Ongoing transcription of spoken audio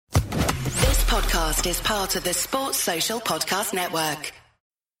podcast is part of the Sports Social Podcast Network.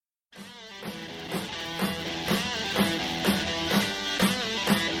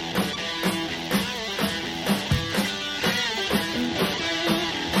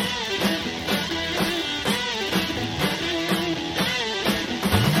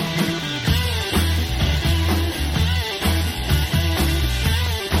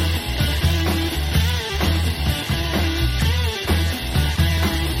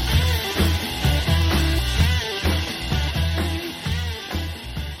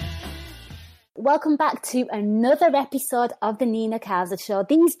 Welcome back to another episode of the Nina Kauser Show.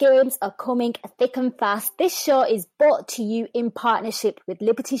 These games are coming thick and fast. This show is brought to you in partnership with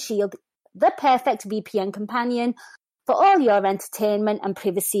Liberty Shield, the perfect VPN companion for all your entertainment and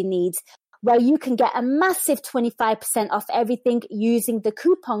privacy needs, where you can get a massive 25% off everything using the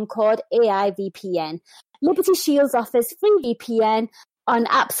coupon code AIVPN. Liberty Shield offers free VPN on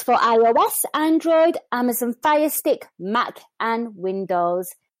apps for iOS, Android, Amazon Fire Stick, Mac, and Windows.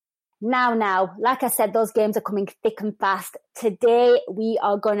 Now, like I said, those games are coming thick and fast. Today, we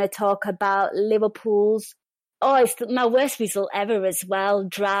are going to talk about Liverpool's, it's my worst result ever as well,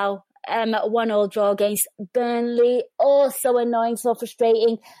 draw. 1-1 draw against Burnley. So annoying, so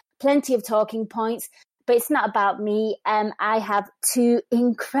frustrating. Plenty of talking points, but it's not about me. I have two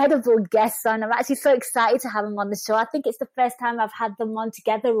incredible guests on. I'm actually so excited to have them on the show. I think it's the first time I've had them on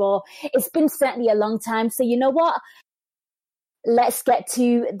together, or it's been certainly a long time. So you know what? Let's get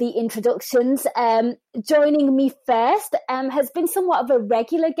to the introductions. Joining me first has been somewhat of a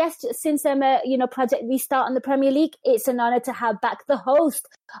regular guest since Project Restart on the Premier League. It's an honour to have back the host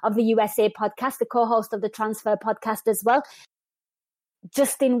of the USA podcast, the co-host of the Transfer podcast as well,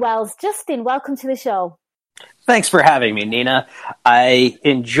 Justin Wells. Justin, welcome to the show. Thanks for having me, Nina. I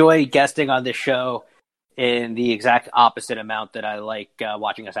enjoy guesting on this show in the exact opposite amount that I like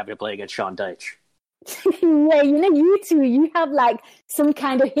watching us have to play against Sean Dyche. Yeah, you two, you have like some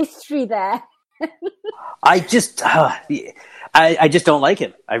kind of history there. I just don't like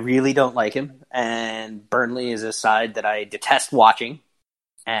him. I really don't like him. And Burnley is a side that I detest watching.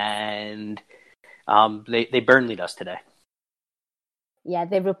 And they Burnleyed us today. Yeah,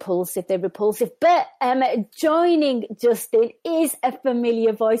 they're repulsive. But joining Justin is a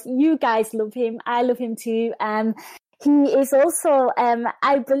familiar voice. You guys love him. I love him too. He is also,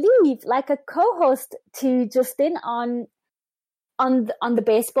 I believe, like a co-host to Justin on the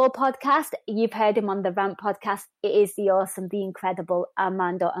baseball podcast. You've heard him on the Rant podcast. It is the awesome, the incredible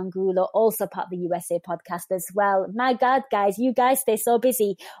Armando Angulo, also part of the USA podcast as well. My God, guys, you guys stay so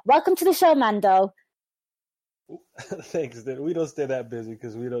busy. Welcome to the show, Mando. Thanks. We don't stay that busy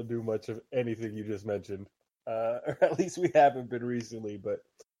because we don't do much of anything you just mentioned. Or at least we haven't been recently, but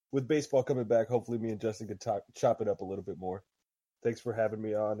with baseball coming back, hopefully me and Justin can chop it up a little bit more. Thanks for having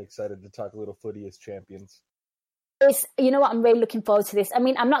me on. Excited to talk a little footy as champions. You know what? I'm really looking forward to this. I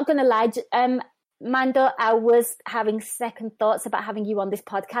mean, I'm not going to lie, Mando, I was having second thoughts about having you on this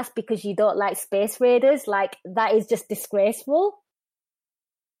podcast because you don't like Space Raiders. Like, that is just disgraceful.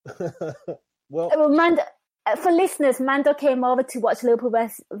 Well, Mando, for listeners, Mando came over to watch Liverpool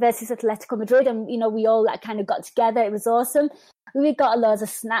versus Atletico Madrid, and we all kind of got together. It was awesome. We got loads of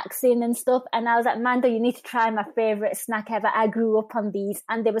snacks in and stuff, and I was like, Mando, you need to try my favourite snack ever. I grew up on these,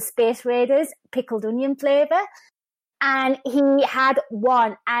 and they were Space Raiders, pickled onion flavour. And he had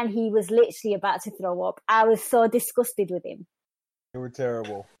one, and he was literally about to throw up. I was so disgusted with him. They were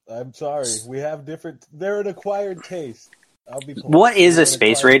terrible. I'm sorry. We have different. They're an acquired taste. I'll be. What is a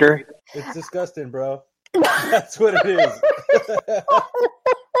Space Raider? It's disgusting, bro. That's what it is.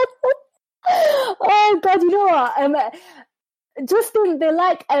 Oh God, you know what? Justin, they're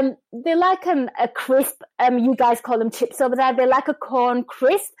like a crisp. You guys call them chips over there. They're like a corn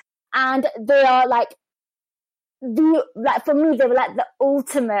crisp, and they are like for me, they were like the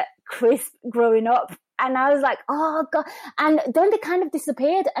ultimate crisp growing up. And I was like, oh God. And then they kind of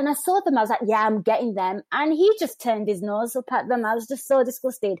disappeared. And I saw them. I was like, yeah, I'm getting them. And he just turned his nose up at them. I was just so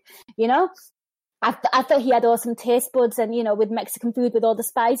disgusted, I thought he had awesome taste buds and, with Mexican food with all the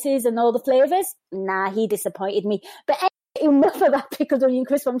spices and all the flavors. Nah, he disappointed me. But enough of that pickled onion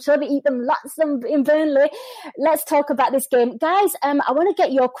crisp. I'm sure they eat them lots in Burnley. Let's talk about this game. Guys, I want to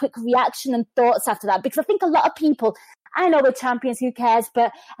get your quick reaction and thoughts after that, because I think a lot of people, I know we're champions, who cares,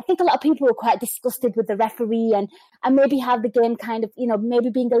 but I think a lot of people were quite disgusted with the referee and maybe have the game kind of, maybe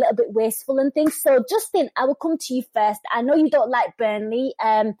being a little bit wasteful and things. So, Justin, I will come to you first. I know you don't like Burnley,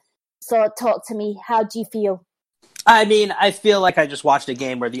 so talk to me. How do you feel? I mean, I feel like I just watched a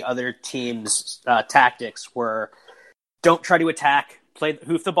game where the other team's tactics were don't try to attack,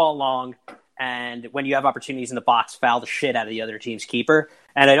 hoof the ball long, and when you have opportunities in the box, foul the shit out of the other team's keeper.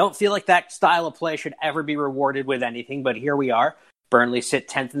 And I don't feel like that style of play should ever be rewarded with anything, but here we are. Burnley sit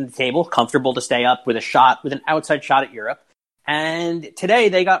 10th in the table, comfortable to stay up with an outside shot at Europe. And today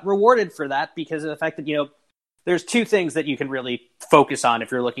they got rewarded for that because of the fact that, there's two things that you can really focus on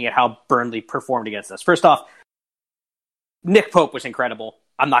if you're looking at how Burnley performed against us. First off, Nick Pope was incredible.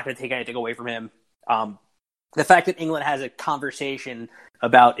 I'm not going to take anything away from him. The fact that England has a conversation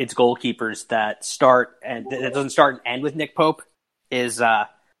about its goalkeepers that doesn't start and end with Nick Pope is a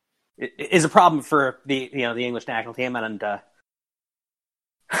problem for the English national team,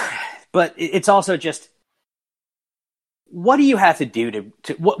 but it's also just, what do you have to do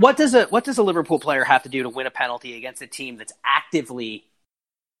to what does a Liverpool player have to do to win a penalty against a team that's actively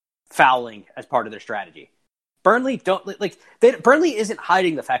fouling as part of their strategy? Burnley Burnley isn't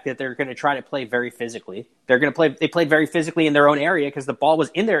hiding the fact that they're going to try to play very physically. They played very physically in their own area because the ball was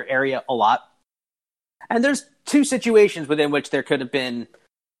in their area a lot. And there's two situations within which there could have been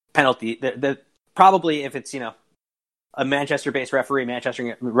penalty. Probably if it's, a Manchester-based refereeing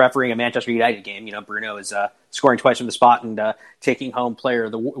a Manchester United game. Bruno is scoring twice from the spot and taking home Player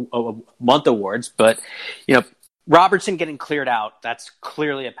of the Month awards. But, Robertson getting cleared out, that's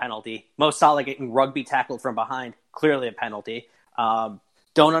clearly a penalty. Mo Salah getting rugby tackled from behind, clearly a penalty. Don't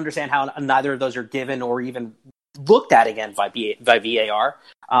understand how neither of those are given or even looked at again by VAR.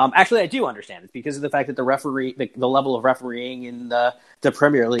 Actually, I do understand it because of the fact that the level of refereeing in the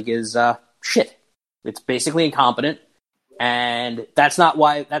Premier League is shit. It's basically incompetent. And that's not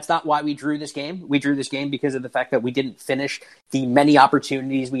why we drew this game. We drew this game because of the fact that we didn't finish the many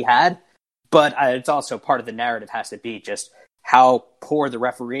opportunities we had. But it's also part of the narrative has to be just how poor the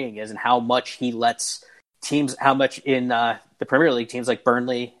refereeing is and how much he lets teams, how much in the Premier League teams like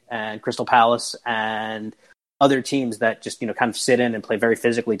Burnley and Crystal Palace and other teams that just, kind of sit in and play very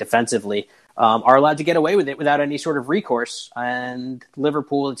physically, defensively, are allowed to get away with it without any sort of recourse. And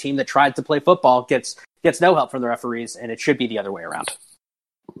Liverpool, a team that tried to play football, gets no help from the referees, and it should be the other way around.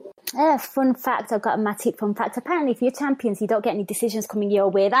 Fun fact, I've got a Matic fun fact. Apparently, if you're champions, you don't get any decisions coming your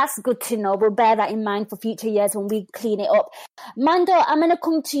way. That's good to know. We'll bear that in mind for future years when we clean it up. Mando, I'm going to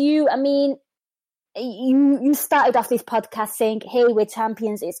come to you. I mean, you started off this podcast saying, hey, we're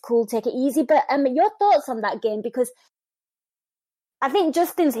champions, it's cool, take it easy. But your thoughts on that game? Because I think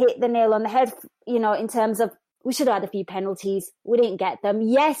Justin's hit the nail on the head, in terms of we should have had a few penalties. We didn't get them.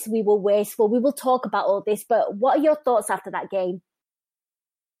 Yes, we were wasteful. We will talk about all this. But what are your thoughts after that game?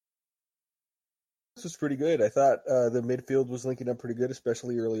 This was pretty good. I thought the midfield was linking up pretty good,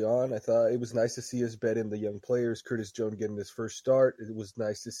 especially early on. I thought it was nice to see us bet in the young players. Curtis Jones getting his first start. It was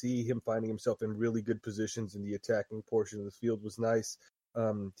nice to see him finding himself in really good positions in the attacking portion of the field was nice.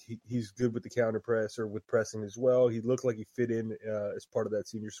 He's good with the counter press or with pressing as well. He looked like he fit in as part of that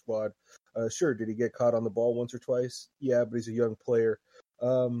senior squad. Sure, did he get caught on the ball once or twice? Yeah, but he's a young player.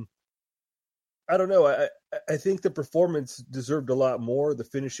 I don't know. I think the performance deserved a lot more. The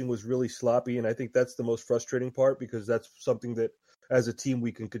finishing was really sloppy, and I think that's the most frustrating part because that's something that, as a team,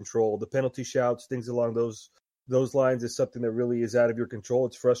 we can control. The penalty shouts, things along those lines is something that really is out of your control.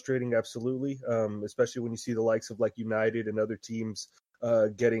 It's frustrating, absolutely, especially when you see the likes of like United and other teams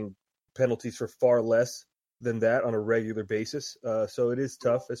getting penalties for far less than that on a regular basis. So it is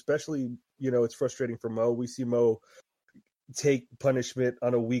tough, especially, it's frustrating for Mo. We see Mo take punishment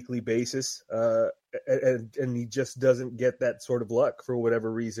on a weekly basis, and he just doesn't get that sort of luck for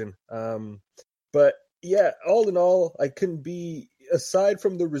whatever reason. But yeah, all in all, I couldn't be, aside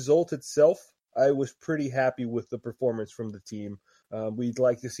from the result itself, I was pretty happy with the performance from the team. We'd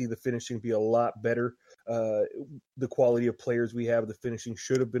like to see the finishing be a lot better. The quality of players we have, the finishing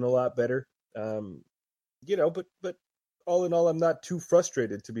should have been a lot better. But all in all, I'm not too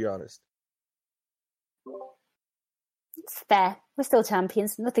frustrated, to be honest. It's fair. We're still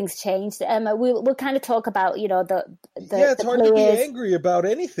champions. Nothing's changed. We'll kind of talk about, the it's hard to be angry about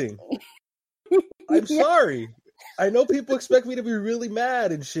anything. I'm sorry. I know people expect me to be really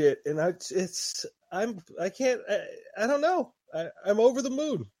mad and shit, and I don't know. I'm over the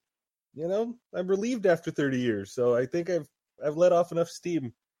moon. I'm relieved after 30 years, so I think I've let off enough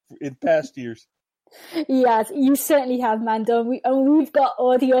steam in past years. Yes, you certainly have, Mando. We've got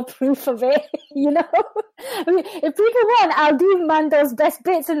audio proof of it, I mean, if people want, I'll do Mando's best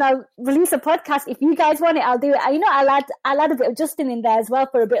bits and I'll release a podcast. If you guys want it, I'll do it. I'll add a bit of Justin in there as well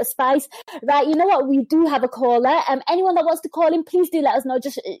for a bit of spice. Right, you know what? We do have a caller. Anyone that wants to call in, please do let us know.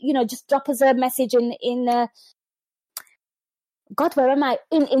 Just drop us a message in God, where am I?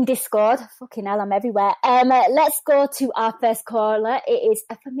 In Discord. Fucking hell, I'm everywhere. Let's go to our first caller. It is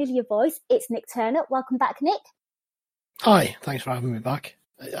a familiar voice. It's Nick Turner. Welcome back, Nick. Hi, thanks for having me back.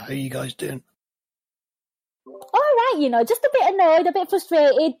 How are you guys doing? All right, just a bit annoyed, a bit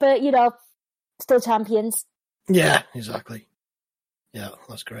frustrated, but, still champions. Yeah, exactly. Yeah,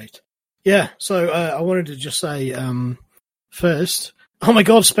 that's great. Yeah, so I wanted to just say first, oh my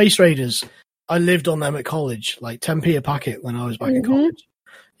God, Space Raiders. I lived on them at college, like 10p a packet when I was back at college.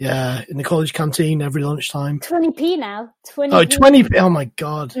 Yeah, in the college canteen every lunchtime. 20p now. 20p. Oh, 20p. Oh my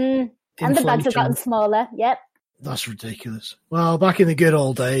God. And the bags have gotten smaller. Yep. That's ridiculous. Well, back in the good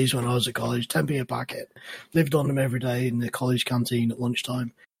old days when I was at college, 10p a packet. Lived on them every day in the college canteen at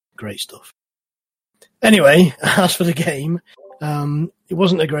lunchtime. Great stuff. Anyway, as for the game, it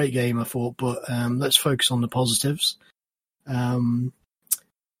wasn't a great game, I thought, but let's focus on the positives.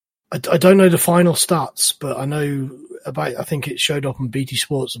 I don't know the final stats, but I know I think it showed up on BT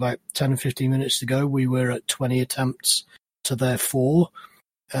Sports about 10 or 15 minutes to go. We were at 20 attempts to their 4.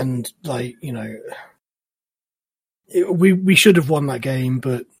 And, we should have won that game,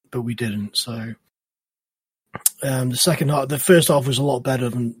 but we didn't. So the first half was a lot better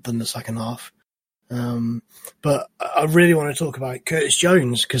than the second half. But I really want to talk about Curtis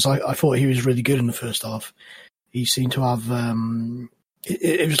Jones because I thought he was really good in the first half. He seemed to have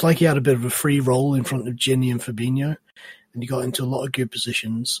it was like he had a bit of a free roll in front of Ginny and Fabinho, and he got into a lot of good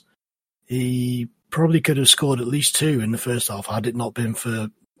positions. He probably could have scored at least 2 in the first half had it not been for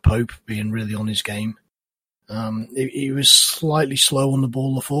Pope being really on his game. He was slightly slow on the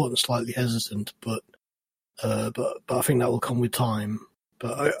ball, I thought, and slightly hesitant, but I think that will come with time.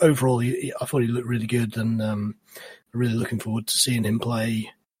 But overall, I thought he looked really good, and I'm really looking forward to seeing him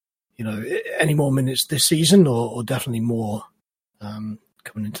play, any more minutes this season, or definitely more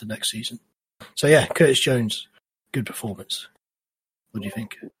coming into next season. So yeah, Curtis Jones, good performance. What do you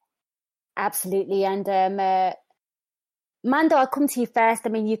think? Absolutely, and Mando, I'll come to you first. I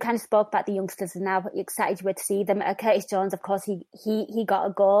mean, you kind of spoke about the youngsters, and now you're excited you were to see them. Curtis Jones, of course, he got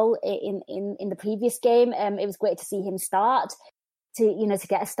a goal in the previous game. It was great to see him start. To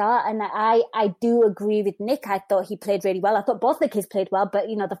get a start. And I do agree with Nick. I thought he played really well. I thought both the kids played well, but,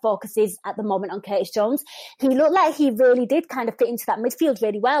 the focus is at the moment on Curtis Jones. He looked like he really did kind of fit into that midfield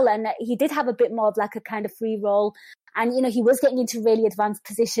really well. And he did have a bit more of like a kind of free role. And, he was getting into really advanced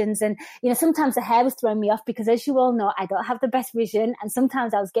positions. And, sometimes the hair was throwing me off because, as you all know, I don't have the best vision. And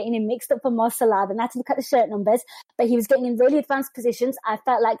sometimes I was getting him mixed up for Mo Salah. Then I had to look at the shirt numbers. But he was getting in really advanced positions. I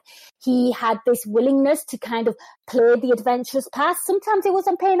felt like he had this willingness to kind of play the adventurous pass. Sometimes it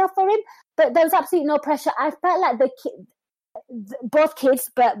wasn't paying off for him, but there was absolutely no pressure. I felt like both kids,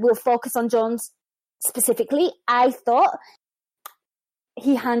 but we'll focus on Jones specifically. I thought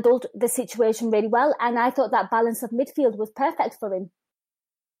he handled the situation really well, and I thought that balance of midfield was perfect for him.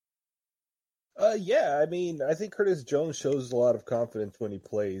 Yeah, I mean, I think Curtis Jones shows a lot of confidence when he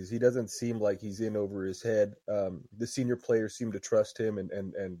plays. He doesn't seem like he's in over his head. The senior players seem to trust him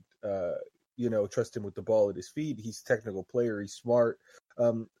and trust him with the ball at his feet. He's a technical player. He's smart.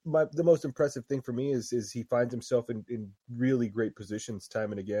 The most impressive thing for me is he finds himself in really great positions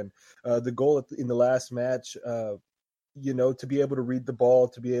time and again. The goal in the last match, to be able to read the ball,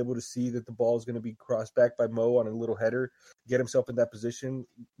 to be able to see that the ball is going to be crossed back by Mo on a little header, get himself in that position,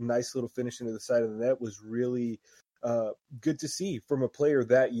 nice little finish into the side of the net was really good to see from a player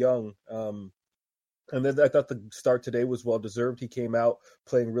that young. And then I thought the start today was well-deserved. He came out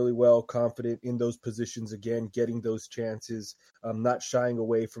playing really well, confident in those positions again, getting those chances, not shying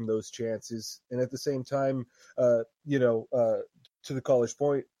away from those chances. And at the same time, to the caller's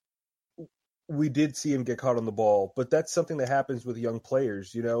point, we did see him get caught on the ball, but that's something that happens with young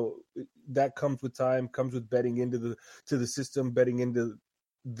players. That comes with time, comes with betting into the system, betting into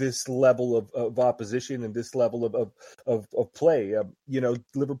this level of opposition and this level of play.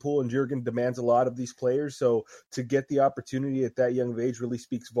 Liverpool and Jurgen demands a lot of these players. So to get the opportunity at that young of age really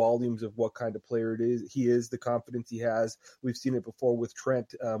speaks volumes of what kind of player he is, the confidence he has. We've seen it before with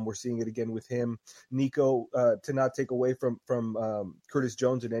Trent. We're seeing it again with him. Nico, to not take away from Curtis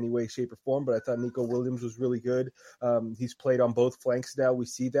Jones in any way, shape, or form, but I thought Nico Williams was really good. He's played on both flanks now. We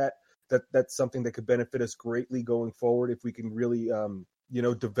see that's something that could benefit us greatly going forward if we can really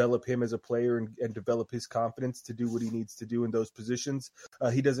develop him as a player and develop his confidence to do what he needs to do in those positions.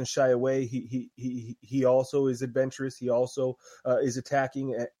 He doesn't shy away. He also is adventurous. He also is attack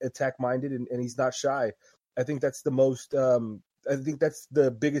minded, and he's not shy. I think that's the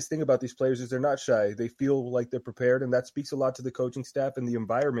biggest thing about these players is they're not shy. They feel like they're prepared, and that speaks a lot to the coaching staff and the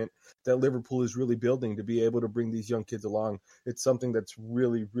environment that Liverpool is really building to be able to bring these young kids along. It's something that's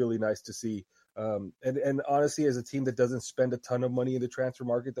really, really nice to see. And honestly, as a team that doesn't spend a ton of money in the transfer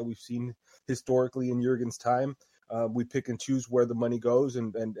market that we've seen historically in Jurgen's time, we pick and choose where the money goes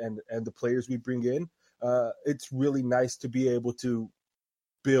and the players we bring in. It's really nice to be able to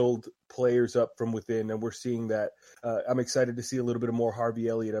build players up from within, and we're seeing that. I'm excited to see a little bit of more Harvey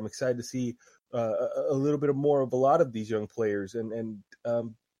Elliott. I'm excited to see a little bit of more of a lot of these young players. And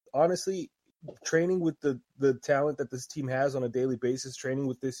honestly, training with the talent that this team has on a daily basis, training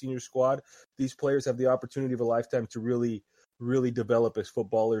with this senior squad, these players have the opportunity of a lifetime to really develop as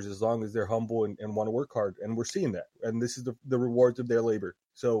footballers as long as they're humble and want to work hard. And we're seeing that. And this is the rewards of their labor.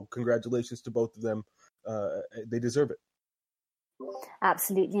 So congratulations to both of them. They deserve it.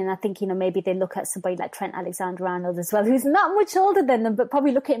 Absolutely. And I think, maybe they look at somebody like Trent Alexander-Arnold as well, who's not much older than them, but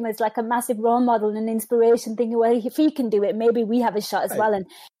probably look at him as like a massive role model and inspiration, thinking, well, if he can do it, maybe we have a shot as well. And,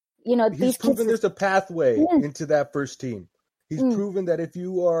 he's proven there's a pathway into that first team. He's proven that if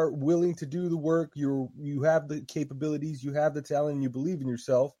you are willing to do the work, you have the capabilities, you have the talent, and you believe in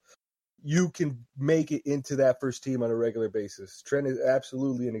yourself, you can make it into that first team on a regular basis. Trent is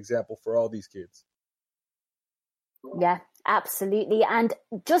absolutely an example for all these kids. Yeah, absolutely. And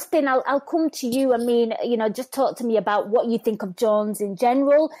Justin, I'll come to you. I mean, just talk to me about what you think of Jones in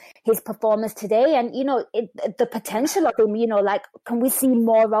general, his performance today, and, the potential of him, can we see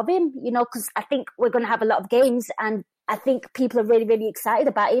more of him? Because I think we're going to have a lot of games, and I think people are really, really excited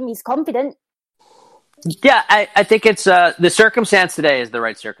about him. He's confident. Yeah, I think it's the circumstance today is the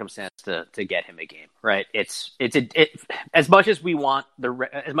right circumstance to get him a game, right? It's as much as we wanted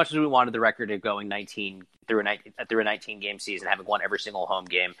the record of going 19 through a 19 game season, having won every single home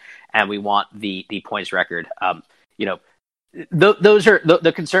game, and we want the points record. Those are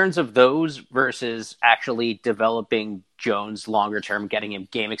the concerns of those versus actually developing Jones longer term, getting him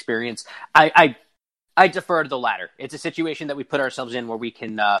game experience. I defer to the latter. It's a situation that we put ourselves in where we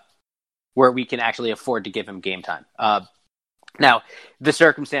can actually afford to give him game time. Now, the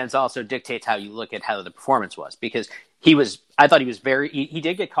circumstance also dictates how you look at how the performance was, because I thought he was he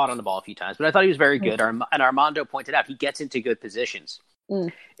did get caught on the ball a few times, but I thought he was very good. And Armando pointed out, he gets into good positions.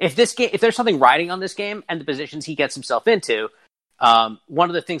 If there's something riding on this game and the positions he gets himself into, one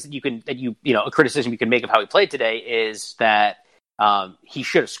of the things a criticism you can make of how he played today is that he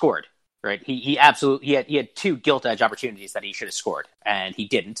should have scored, right? He had two gilt edge opportunities that he should have scored, and he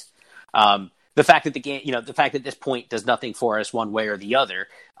didn't. The fact that this point does nothing for us one way or the other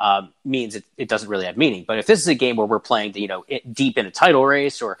means it doesn't really have meaning. But if this is a game where we're playing, deep in a title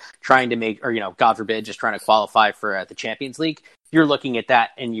race or trying to make, or God forbid, just trying to qualify for the Champions League, you're looking at that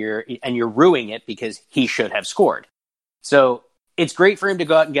and you're ruining it because he should have scored. So it's great for him to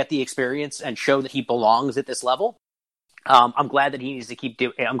go out and get the experience and show that he belongs at this level. I'm glad that he needs to keep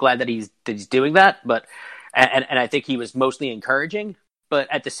doing. I'm glad that he's doing that. But and I think he was mostly encouraging. But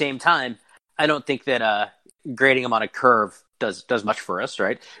at the same time, I don't think that grading him on a curve does much for us,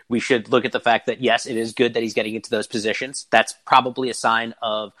 right? We should look at the fact that, yes, it is good that he's getting into those positions. That's probably a sign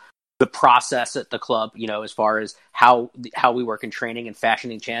of the process at the club, as far as how we work in training and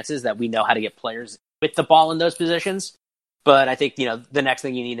fashioning chances, that we know how to get players with the ball in those positions. But I think, the next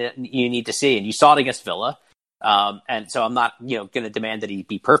thing you need to see, and you saw it against Villa, and so I'm not, going to demand that he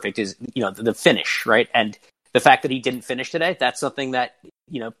be perfect, is, the finish, right? And the fact that he didn't finish today, that's something that,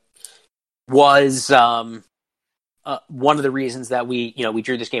 was one of the reasons that we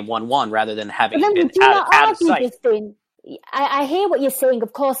drew this game 1-1 rather than having it been out of sight. I hear what you're saying.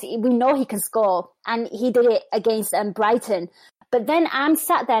 Of course, we know he can score, and he did it against Brighton. But then I'm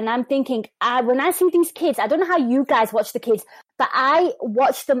sat there and I'm thinking, when I see these kids, I don't know how you guys watch the kids, but I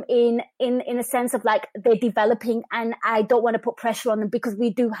watch them in a sense of like they're developing, and I don't want to put pressure on them because we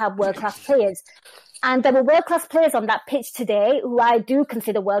do have world-class players. And there were world-class players on that pitch today who I do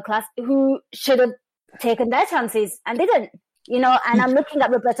consider world-class, who should have taken their chances and didn't, and I'm looking at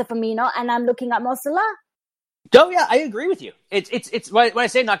Roberto Firmino and I'm looking at Mo Salah. Oh yeah, I agree with you. It's when I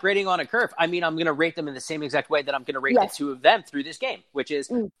say not grading on a curve, I mean I'm going to rate them in the same exact way that I'm going to rate the two of them through this game, which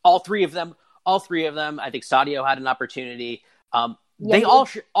is all three of them. I think Sadio had an opportunity.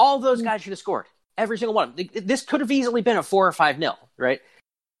 All those guys should have scored. Every single one. This could have easily been a 4 or 5-0, right?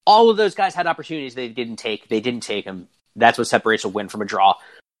 All of those guys had opportunities they didn't take. They didn't take them. That's what separates a win from a draw.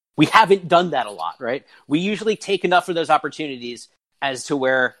 We haven't done that a lot, right? We usually take enough of those opportunities as to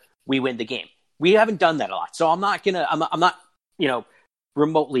where we win the game. We haven't done that a lot. So I'm not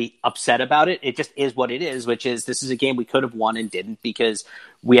remotely upset about it. It just is what it is, which is this is a game we could have won and didn't because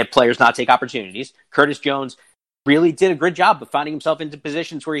we had players not take opportunities. Curtis Jones really did a good job of finding himself into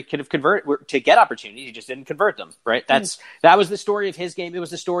positions where he could have converted to get opportunities. He just didn't convert them, right? That was the story of his game. It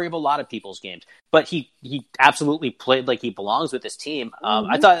was the story of a lot of people's games, but he absolutely played like he belongs with this team.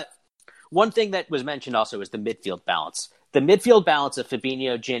 I thought one thing that was mentioned also was the midfield balance. The midfield balance of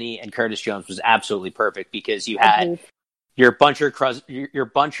Fabinho, Ginny, and Curtis Jones was absolutely perfect because you had your buzzer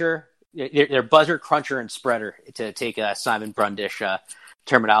cruncher and spreader, to take Simon Brundish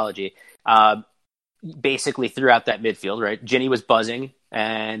terminology. Basically throughout that midfield, right? Ginny was buzzing,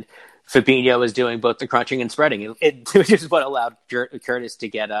 and Fabinho was doing both the crunching and spreading. It was just what allowed Curtis to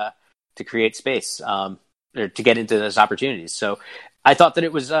get to create space, or to get into those opportunities. So I thought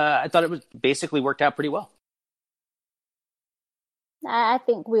it was basically worked out pretty well. I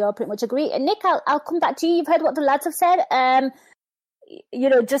think we all pretty much agree. And Nick, I'll come back to you. You've heard what the lads have said.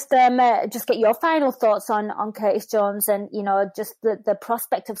 Just get your final thoughts on Curtis Jones, and just the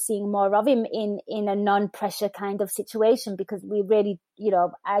prospect of seeing more of him in a non-pressure kind of situation, because we really,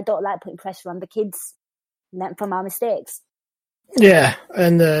 I don't like putting pressure on the kids from our mistakes. Yeah,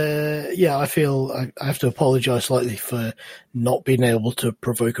 and I feel I have to apologise slightly for not being able to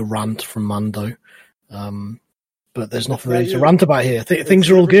provoke a rant from Mando. But there's nothing really to rant about here. Things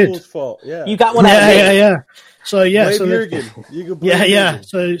are all good. Fault. Yeah. You got one out of me. Yeah. So blame Jurgen. You can blame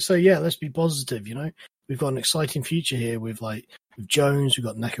Jurgen. So let's be positive. We've got an exciting future here with Jones. We've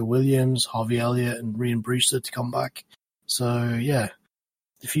got Neco Williams, Harvey Elliott, and Ryan Brewster to come back. So yeah,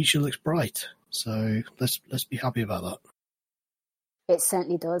 the future looks bright. So let's be happy about that. It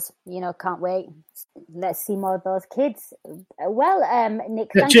certainly does. Can't wait. Let's see more of those kids. Well,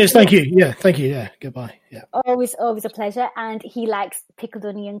 Nick, cheers. Thank you. Yeah, thank you. Yeah, goodbye. Yeah. Always a pleasure. And he likes pickled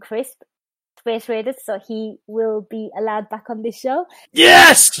onion crisp, Space Raiders, so he will be allowed back on this show.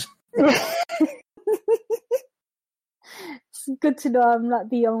 Yes! It's good to know I'm not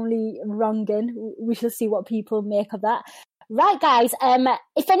the only wrongin. We shall see what people make of that. Right, guys,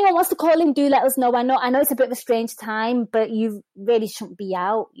 if anyone wants to call in, do let us know. I know it's a bit of a strange time, but you really shouldn't be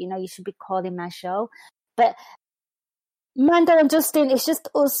out. You should be calling my show. But Mando and Justin, it's just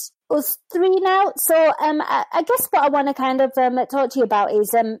us three now. So I guess what I want to kind of talk to you about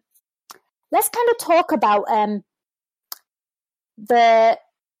is let's kind of talk about the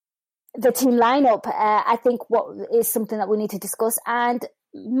team lineup. I think what is something that we need to discuss. And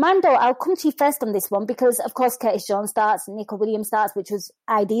Mando, I'll come to you first on this one, because of course Curtis Jones starts, Nico Williams starts, which was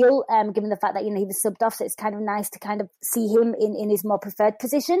ideal, given the fact that he was subbed off. So it's kind of nice to kind of see him in his more preferred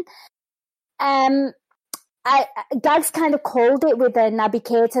position. Gags kind of called it with Naby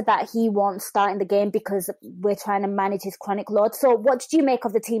Keita that he won't start in the game because we're trying to manage his chronic load. So what did you make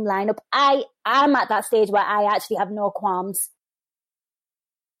of the team lineup? I'm at that stage where I actually have no qualms.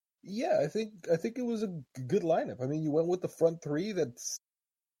 Yeah, I think it was a good lineup. I mean, you went with the front three. That's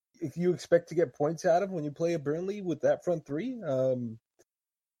if you expect to get points out of when you play a Burnley with that front three.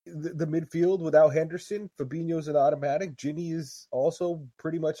 The midfield without Henderson, Fabinho's an automatic. Ginny is also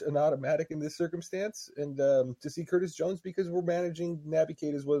pretty much an automatic in this circumstance. And to see Curtis Jones, because we're managing Naby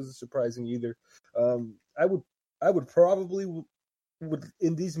Keita, wasn't surprising either. I would probably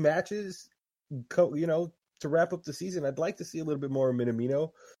in these matches, to wrap up the season, I'd like to see a little bit more of Minamino.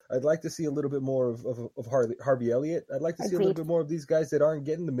 I'd like to see a little bit more of Harvey Elliott. I'd like to see a little bit more of these guys that aren't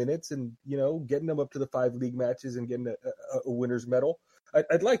getting the minutes and, getting them up to the 5 league matches and getting a winner's medal.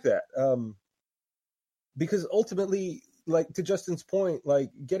 I'd like that. Because ultimately, like to Justin's point,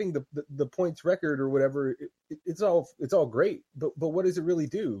 like getting the points record or whatever, it's all great. But what does it really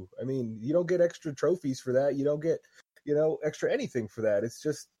do? I mean, you don't get extra trophies for that. You don't get, extra anything for that. It's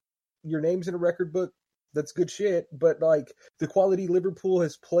just your name's in a record book. That's good shit, but like the quality Liverpool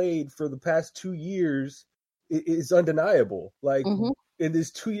has played for the past 2 years is undeniable. Like in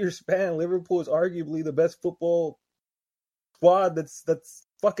this 2-year span, Liverpool is arguably the best football squad that's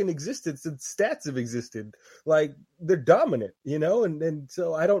fucking existed since stats have existed. Like they're dominant, and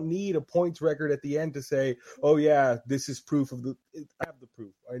so I don't need a points record at the end to say, oh yeah, this is proof of I have the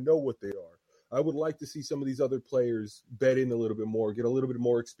proof. I know what they are. I would like to see some of these other players bet in a little bit more, get a little bit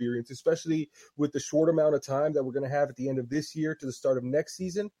more experience, especially with the short amount of time that we're going to have at the end of this year to the start of next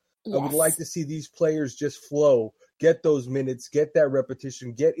season. Yes. I would like to see these players just flow, get those minutes, get that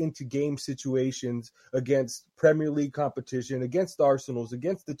repetition, get into game situations against Premier League competition, against Arsenals,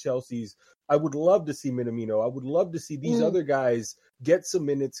 against the Chelseas. I would love to see Minamino. I would love to see these other guys get some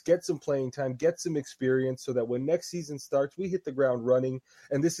minutes, get some playing time, get some experience so that when next season starts, we hit the ground running.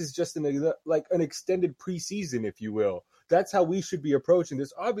 And this is just an extended preseason, if you will. That's how we should be approaching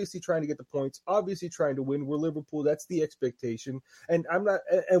this. Obviously trying to get the points, obviously trying to win. We're Liverpool. That's the expectation. And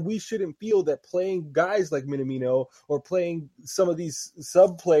we shouldn't feel that playing guys like Minamino or playing some of these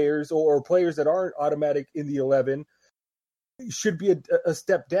sub players or players that aren't automatic in the 11 should be a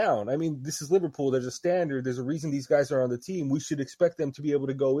step down. I mean, this is Liverpool. There's a standard. There's a reason these guys are on the team. We should expect them to be able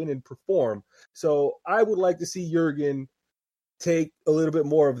to go in and perform. So I would like to see Jurgen take a little bit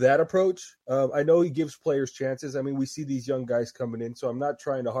more of that approach. I know he gives players chances. I mean, we see these young guys coming in, so I'm not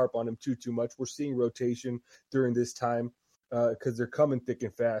trying to harp on him too much. We're seeing rotation during this time because they're coming thick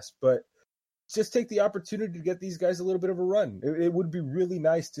and fast. But just take the opportunity to get these guys a little bit of a run. It would be really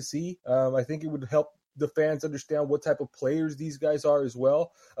nice to see. I think it would help the fans understand what type of players these guys are as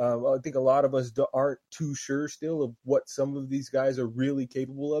well. I think a lot of us aren't too sure still of what some of these guys are really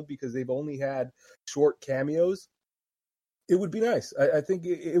capable of because they've only had short cameos. It would be nice. I think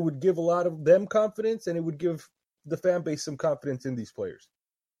it would give a lot of them confidence, and it would give the fan base some confidence in these players.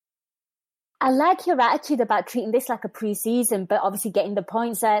 I like your attitude about treating this like a preseason, but obviously getting the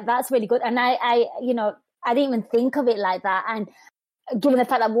points. That's really good. And I didn't even think of it like that. And given the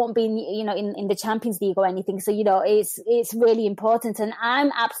fact that I won't be, in the Champions League or anything, so it's really important. And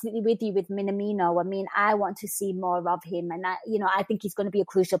I'm absolutely with you with Minamino. I mean, I want to see more of him, and I think he's going to be a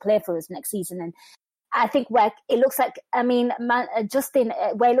crucial player for us next season. And I think where it looks like, Justin,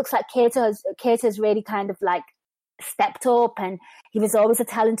 where it looks like Keita's really kind of like stepped up, and he was always a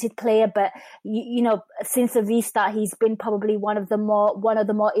talented player, but since the restart he's been probably one of the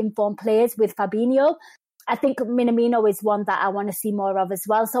more informed players with Fabinho. I think Minamino is one that I want to see more of as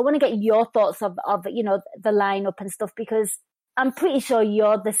well. So I want to get your thoughts of the lineup and stuff, because I'm pretty sure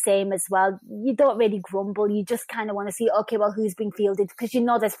you're the same as well. You don't really grumble. You just kind of want to see, okay, well, who's been fielded, because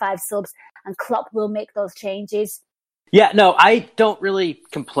there's 5 subs and Klopp will make those changes. Yeah, no, I don't really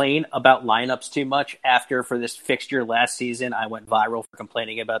complain about lineups too much. For this fixture last season, I went viral for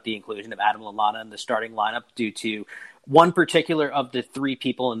complaining about the inclusion of Adam Lallana in the starting lineup due to one particular of the 3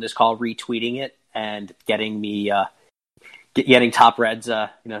 people in this call retweeting it and getting me, getting top reds,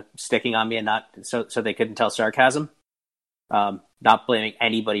 sticking on me and not so they couldn't tell sarcasm. Not blaming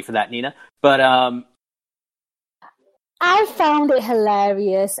anybody for that, Nina, but I found it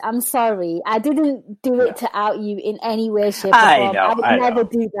hilarious. I'm sorry. I didn't do it to out you in any way, shape, or form. I would never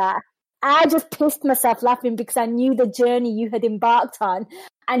do that. I just pissed myself laughing because I knew the journey you had embarked on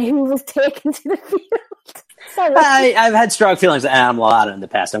and who was taken to the field. Sorry. I've had strong feelings about Adam Lallana in the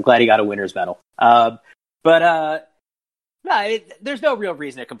past. I'm glad he got a winner's medal. There's no real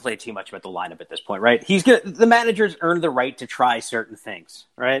reason to complain too much about the lineup at this point, right? The manager's earned the right to try certain things,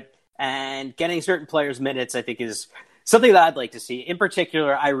 right? And getting certain players minutes, I think, is something that I'd like to see. In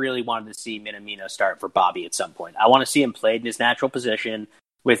particular, I really wanted to see Minamino start for Bobby at some point. I want to see him played in his natural position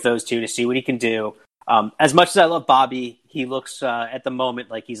with those two to see what he can do. As much as I love Bobby, he looks at the moment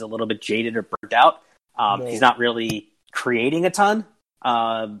like he's a little bit jaded or burnt out. He's not really creating a ton.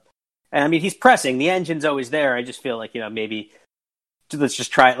 And I mean, he's pressing. The engine's always there. I just feel like, maybe let's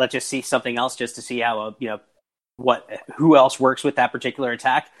just try it. Let's just see something else just to see how, who else works with that particular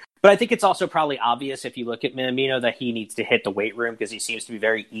attack. But I think it's also probably obvious if you look at Minamino that he needs to hit the weight room because he seems to be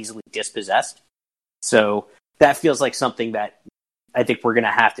very easily dispossessed. So that feels like something that I think we're going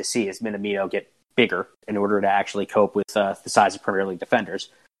to have to see as Minamino get bigger in order to actually cope with the size of Premier League defenders.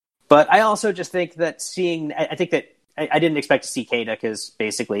 But I also just think that I didn't expect to see Keita because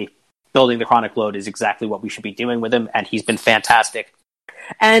basically building the chronic load is exactly what we should be doing with him, and he's been fantastic.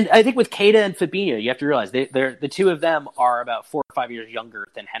 And I think with Keita and Fabinho, you have to realize the two of them are about 4 or 5 years younger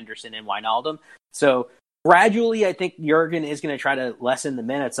than Henderson and Wijnaldum. So gradually, I think Jurgen is going to try to lessen the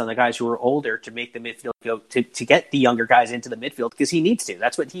minutes on the guys who are older to make the midfield go to get the younger guys into the midfield because he needs to.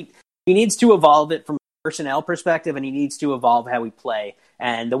 That's what he needs to evolve it from a personnel perspective, and he needs to evolve how we play.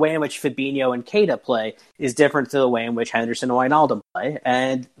 And the way in which Fabinho and Keita play is different to the way in which Henderson and Wijnaldum play.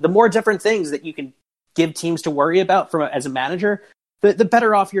 And the more different things that you can give teams to worry about as a manager, the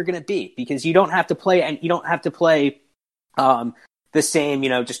better off you're going to be, because you don't have to play the same,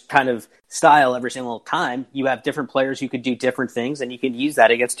 just kind of style every single time. You have different players who could do different things, and you can use that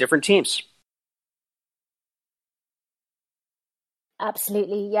against different teams.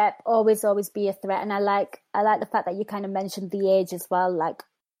 Absolutely, yeah. Always be a threat, and I like the fact that you kind of mentioned the age as well, like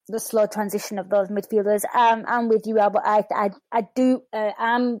the slow transition of those midfielders. I'm with you, Albert. I'm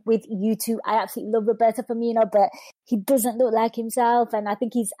with you too. I absolutely love Roberto Firmino, but he doesn't look like himself, and I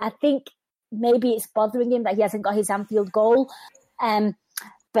think maybe it's bothering him that he hasn't got his Anfield goal.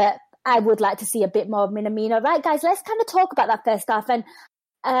 But I would like to see a bit more of Minamino. Right, guys, let's kind of talk about that first half. And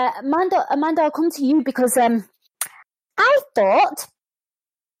Amanda, I'll come to you because I thought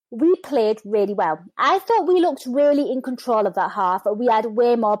we played really well. I thought we looked really in control of that half. We had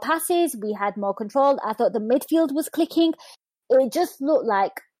way more passes. We had more control. I thought the midfield was clicking. It just looked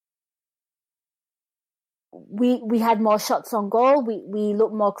like we had more shots on goal. We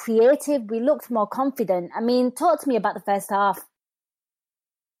looked more creative. We looked more confident. I mean, talk to me about the first half.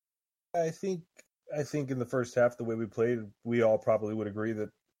 I think in the first half, the way we played, we all probably would agree that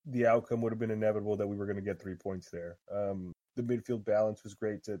the outcome would have been inevitable, that we were going to get 3 points there. The midfield balance was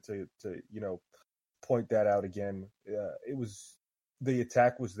great to point that out again. It was the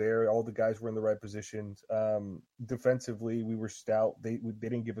attack was there. All the guys were in the right positions. Defensively, we were stout. They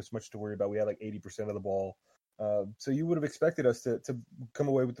didn't give us much to worry about. We had like 80% of the ball. So you would have expected us to come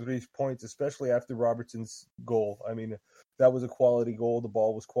away with the 3 points, especially after Robertson's goal. I mean, that was a quality goal. The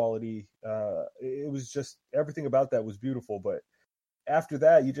ball was quality. It was just everything about that was beautiful. But after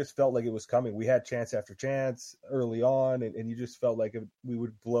that, you just felt like it was coming. We had chance after chance early on, and you just felt like we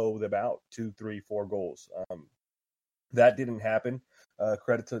would blow them out 2, 3, 4 goals. That didn't happen.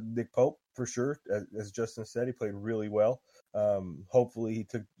 Credit to Nick Pope for sure. As Justin said, he played really well. Hopefully he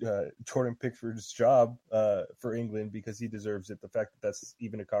took Jordan Pickford's job for England because he deserves it. The fact that that's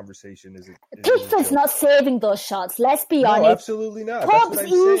even a conversation is Pickford's not saving those shots. Let's be honest. No, absolutely not. Pope's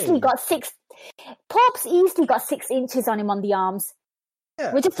easily got 6 inches on him on the arms.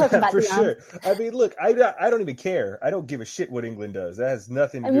 Yeah, we're just talking about for the sure. I mean, look, I don't even care. I don't give a shit what England does. That has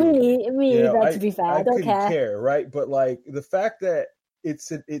nothing to do with it. Me either, to be fair. I don't care, right? But like the fact that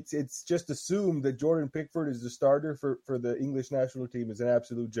it's just assumed that Jordan Pickford is the starter for the English national team is an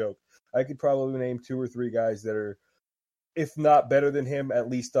absolute joke. I could probably name 2 or 3 guys that are, if not better than him, at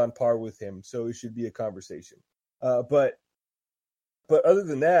least on par with him. So it should be a conversation. But other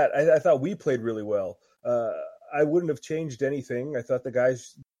than that, I thought we played really well. I wouldn't have changed anything. I thought the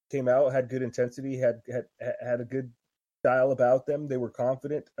guys came out, had good intensity, had a good style about them. They were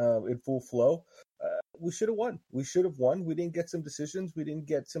confident in full flow. We should have won. We should have won. We didn't get some decisions. We didn't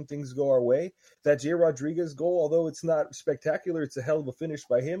get some things go our way. That Jay Rodriguez goal, although it's not spectacular, it's a hell of a finish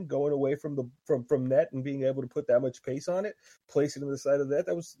by him, going away from net and being able to put that much pace on it, place it on the side of the net.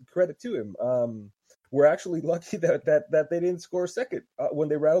 That was credit to him. We're actually lucky that they didn't score a second when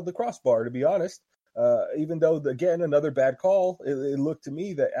they rattled the crossbar, to be honest. Even though, again, another bad call, it looked to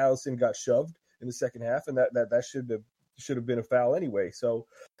me that Alisson got shoved in the second half, and that should have been a foul anyway. So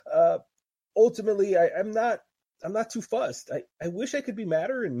ultimately, I'm not too fussed. I wish I could be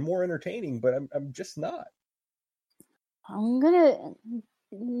madder and more entertaining, but I'm just not. I'm gonna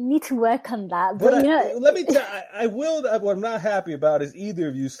need to work on that. But let me tell you, I will. What I'm not happy about is either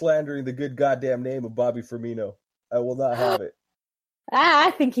of you slandering the good goddamn name of Bobby Firmino. I will not have it.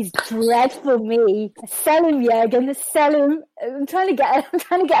 I think he's dreadful. Me, sell him, Jurgen. Sell him. I'm trying to get a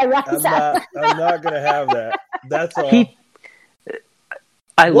rise out. I'm not gonna have that. That's all.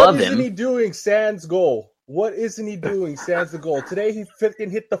 I love him. What isn't he doing? Sans goal. What isn't he doing? Sans the goal. Today he freaking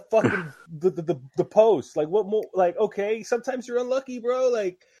hit the fucking the post. Like what more? Like okay, sometimes you're unlucky, bro.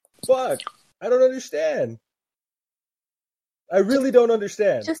 Like fuck. I don't understand. I really don't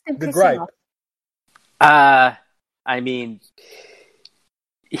understand. Just the gripe. I mean,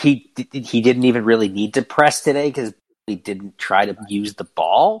 he didn't even really need to press today because he didn't try to use the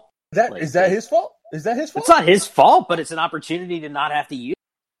ball. Is that his fault? Is that his fault? It's not his fault, but it's an opportunity to not have to use.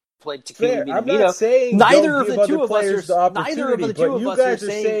 I'm not saying neither of give the two other of players us the are. opportunity, Neither of the two but of us are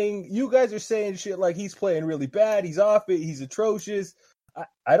saying. You guys are saying shit like he's playing really bad. He's off it. He's atrocious.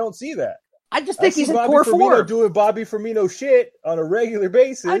 I don't see that. I just think he's in Bobby poor Firmino form. Doing Bobby Firmino shit on a regular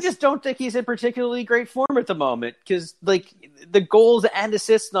basis. I just don't think he's in particularly great form at the moment because, like, the goals and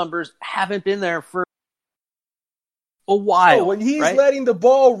assist numbers haven't been there for a while. When he's letting the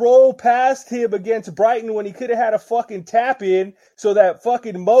ball roll past him against Brighton when he could have had a fucking tap in so that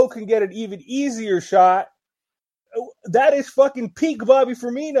fucking Mo can get an even easier shot, that is fucking peak Bobby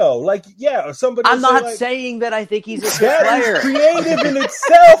Firmino. Like, yeah, somebody. I'm not saying that I think he's a good that player. Is creative in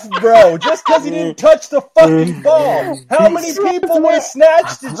itself, bro. Just because he didn't touch the fucking ball. How many people would have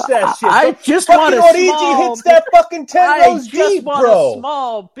snatched that shit? I just fucking want a Origi small. hits that fucking 10 rows deep, bro. I just want a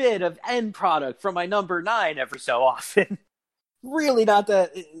small bit of end product from my number 9 every so often. Really not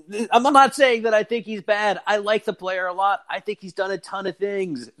that. I'm not saying that I think he's bad. I like the player a lot. I think he's done a ton of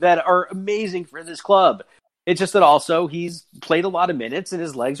things that are amazing for this club. It's just that also he's played a lot of minutes and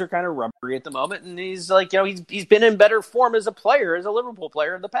his legs are kind of rubbery at the moment. And he's like, he's been in better form as a player, as a Liverpool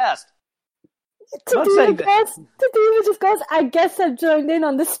player in the past. To do with just goes, I guess I've joined in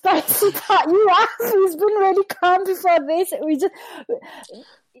on the spicy part. You asked, he's been really calm before this. We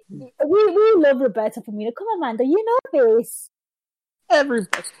love Roberto Firmino. Come on, Manda, you know this.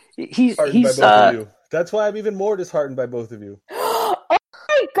 Everybody, he's by both of you. That's why I'm even more disheartened by both of you. Oh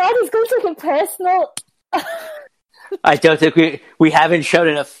my God, he's going to take it personal. I don't think we haven't shown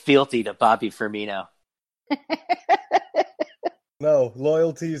enough fealty to Bobby Firmino. No,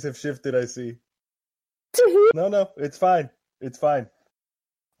 loyalties have shifted, I see. To who? No, it's fine. It's fine.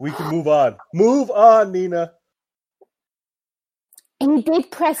 We can move on. Move on, Nina. He did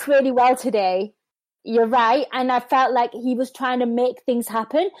press really well today. You're right. And I felt like he was trying to make things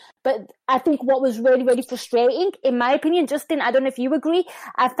happen. But I think what was really, really frustrating, in my opinion, Justin, I don't know if you agree,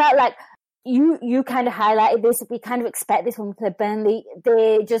 I felt like you kind of highlighted this. We kind of expect this when we play Burnley.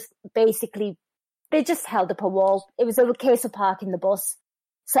 They just held up a wall. It was a case of parking the bus.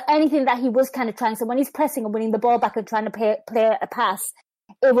 So anything that he was kind of trying, so when he's pressing and winning the ball back and trying to play a pass,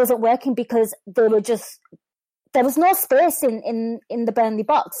 it wasn't working because there was no space in the Burnley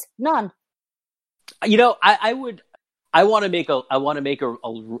box. None. I want to make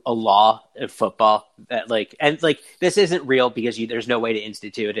a law in football that this isn't real because there's no way to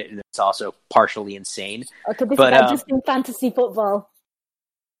institute it, and it's also partially insane. Okay, but just in fantasy football.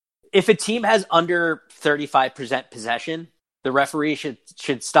 If a team has under 35% possession, the referee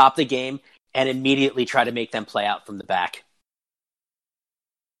should stop the game and immediately try to make them play out from the back.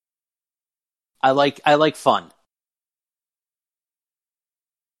 I like fun.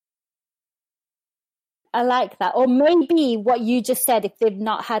 I like that. Or maybe what you just said, if they've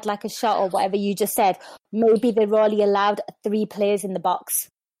not had like a shot or whatever you just said, maybe they're only allowed 3 players in the box.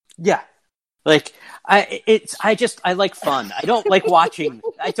 Yeah. I like fun. I don't like watching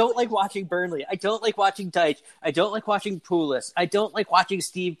Burnley. I don't like watching Deitch. I don't like watching Pulis. I don't like watching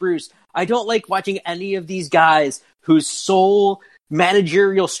Steve Bruce. I don't like watching any of these guys whose sole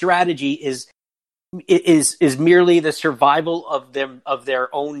managerial strategy is merely the survival of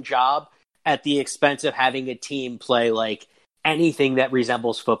their own job at the expense of having a team play like anything that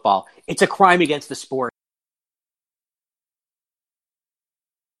resembles football. It's a crime against the sport.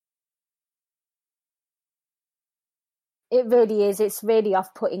 It really is. It's really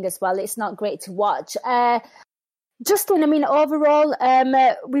off-putting as well. It's not great to watch. Justin, I mean, overall,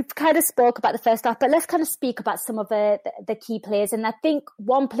 we've kind of spoke about the first half, but let's kind of speak about some of the key players. And I think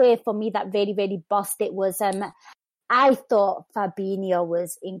one player for me that really, really bossed it was, I thought Fabinho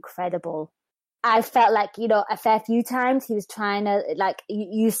was incredible. I felt like, a fair few times he was trying to, like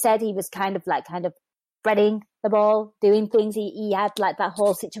you said, he was kind of spreading the ball, doing things. He had like that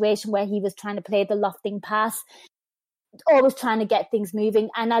whole situation where he was trying to play the lofting pass, always trying to get things moving.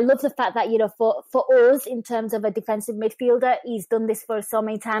 And I love the fact that, for us, in terms of a defensive midfielder, he's done this for so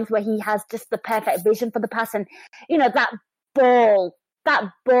many times where he has just the perfect vision for the pass. And, that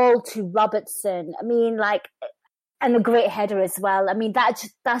ball to Robertson, I mean, and a great header as well. I mean, that's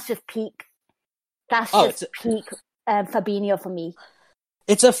just peak. That's peak Fabinho for me.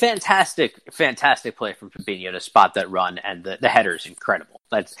 It's a fantastic play from Fabinho to spot that run, and the header is incredible.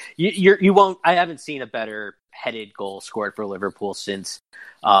 That's you won't. I haven't seen a better headed goal scored for Liverpool since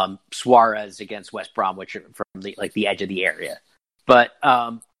Suarez against West Bromwich from the edge of the area. But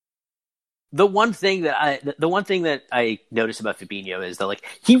the one thing that I notice about Fabinho is that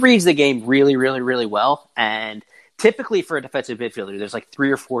he reads the game really, really, really well, and typically for a defensive midfielder, there's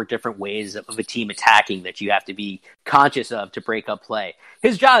 3 or 4 different ways of a team attacking that you have to be conscious of to break up play.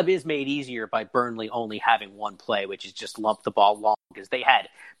 His job is made easier by Burnley only having one play, which is just lump the ball long, because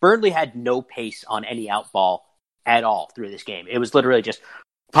Burnley had no pace on any out ball at all through this game. It was literally just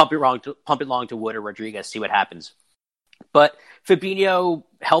pump it long to Wood or Rodriguez, see what happens. But Fabinho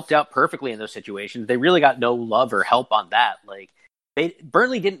helped out perfectly in those situations. They really got no love or help on that.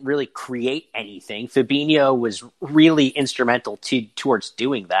 Burnley didn't really create anything. Fabinho was really instrumental towards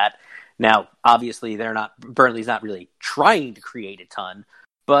doing that. Now, obviously, Burnley's not really trying to create a ton,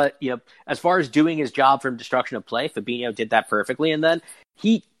 but as far as doing his job from destruction of play, Fabinho did that perfectly. And then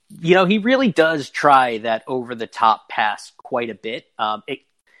he really does try that over the top pass quite a bit.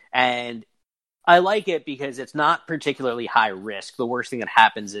 And I like it because it's not particularly high risk. The worst thing that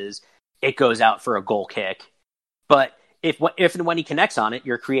happens is it goes out for a goal kick, but if and when he connects on it,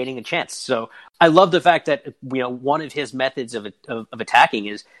 you're creating a chance. So I love the fact that one of his methods of attacking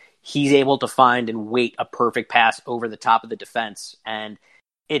is he's able to find and weight a perfect pass over the top of the defense, and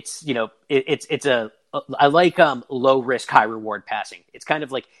it's I like low risk, high reward passing. It's kind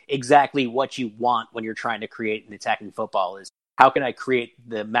of exactly what you want when you're trying to create an attacking football. Is how can I create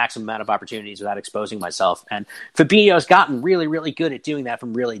the maximum amount of opportunities without exposing myself? And Fabinho's gotten really, really good at doing that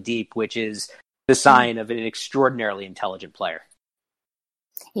from really deep, which is the sign of an extraordinarily intelligent player.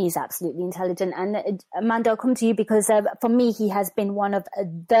 He's absolutely intelligent. And Amanda, I'll come to you because for me, he has been one of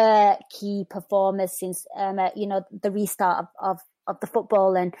the key performers since, the restart of the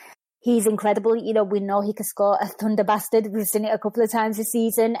football. And he's incredible. We know he could score a thunder bastard. We've seen it a couple of times this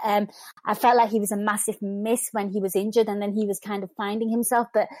season. I felt like he was a massive miss when he was injured and then he was kind of finding himself.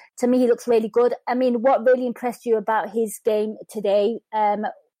 But to me, he looks really good. I mean, what really impressed you about his game today? And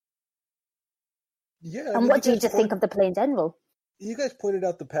what do you just think of the play in general? You guys pointed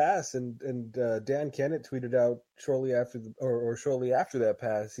out the pass, and Dan Kennett tweeted out shortly after that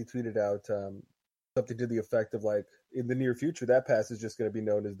pass. He tweeted out something to the effect of in the near future, that pass is just going to be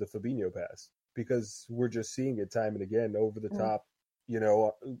known as the Fabinho pass because we're just seeing it time and again over the top,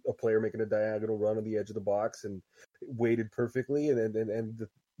 a player making a diagonal run on the edge of the box and weighted perfectly. And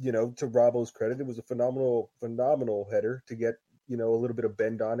to Robbo's credit, it was a phenomenal header to get, a little bit of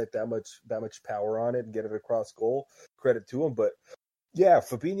bend on it, that much power on it and get it across goal. Credit to him. But yeah,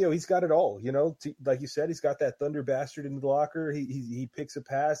 Fabinho, he's got it all. Like you said, he's got that thunder bastard in the locker. He picks a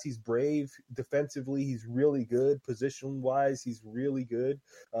pass. He's brave. Defensively, he's really good. Position-wise, he's really good.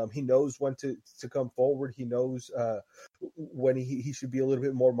 He knows when to come forward. He knows when he should be a little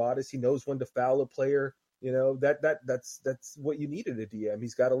bit more modest. He knows when to foul a player. That's what you need in a DM.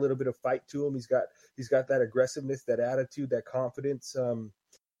 He's got a little bit of fight to him. He's got that aggressiveness, that attitude, that confidence, and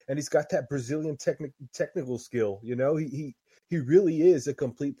he's got that Brazilian technical skill. He really is a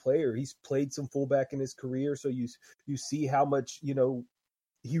complete player. He's played some fullback in his career, so you see how much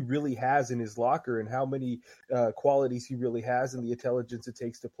he really has in his locker and how many qualities he really has and the intelligence it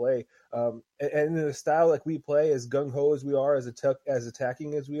takes to play. And in a style like we play, as gung-ho as we are, as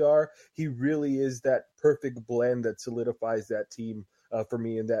attacking as we are, he really is that perfect blend that solidifies that team for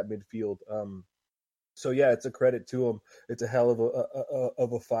me in that midfield. So yeah, it's a credit to him. It's a hell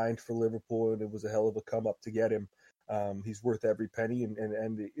of a find for Liverpool, and it was a hell of a come up to get him. He's worth every penny,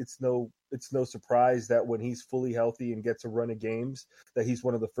 and it's no surprise that when he's fully healthy and gets a run of games, that he's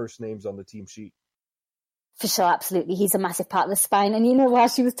one of the first names on the team sheet. For sure, absolutely. He's a massive part of the spine. And while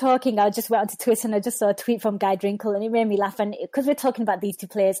she was talking, I just went onto Twitter and I just saw a tweet from Guy Drinkle, and it made me laugh. And because we're talking about these two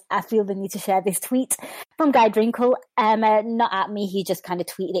players, I feel the need to share this tweet from Guy Drinkle. Not at me, he just kind of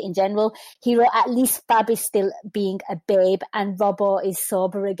tweeted it in general. He wrote, "At least Fab is still being a babe and Robbo is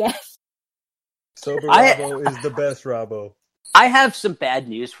sober again." Sober Robbo is the best Robbo. I have some bad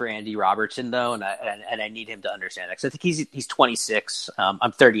news for Andy Robertson, though, and I need him to understand that, because I think he's 26.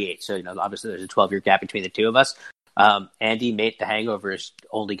 I'm 38, so obviously there's a 12-year gap between the two of us. Andy, mate, the hangovers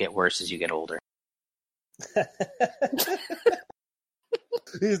only get worse as you get older.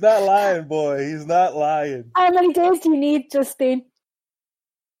 He's not lying, boy. He's not lying. How many days do you need, Justin?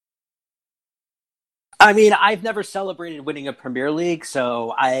 I mean, I've never celebrated winning a Premier League,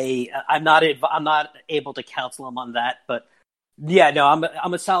 so I'm not able to counsel him on that. But yeah, no,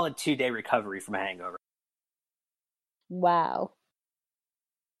 I'm a solid 2-day recovery from a hangover. Wow.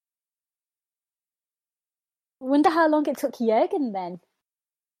 Wonder how long it took Jurgen then.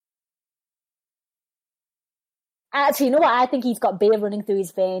 Actually, you know what? I think he's got beer running through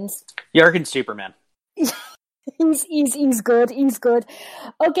his veins. Jurgen's Superman. He's good. He's good.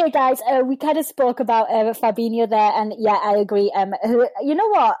 Okay, guys, we kind of spoke about Fabinho there, and yeah, I agree. You know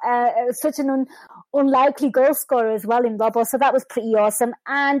what? Such an unlikely goal scorer as well in Robbo, so that was pretty awesome.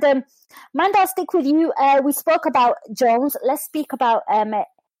 And Manda, I'll stick with you. We spoke about Jones. Let's speak about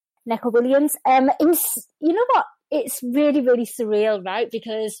Neco Williams. You know what? It's really, really surreal, right?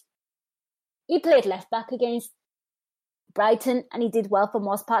 Because he played left back against Brighton, and he did well for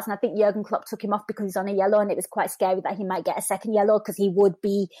most parts, and I think Jurgen Klopp took him off because he's on a yellow, and it was quite scary that he might get a second yellow because he would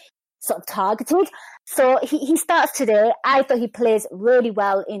be sort of targeted. So he starts today. I thought he plays really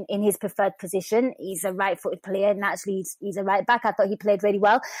well in his preferred position. He's a right-footed player, and actually he's a right back. I thought he played really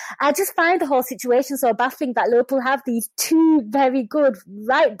well. I just find the whole situation so baffling that Liverpool have these two very good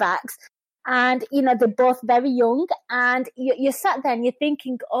right backs, and they're both very young, and you're sat there and you're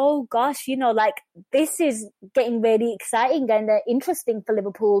thinking, oh gosh, this is getting really exciting and interesting for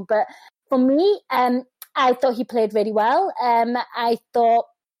Liverpool. But for me, I thought he played really well. I thought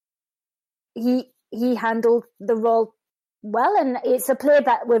he handled the role well, and it's a player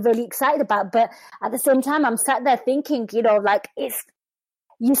that we're really excited about. But at the same time, I'm sat there thinking,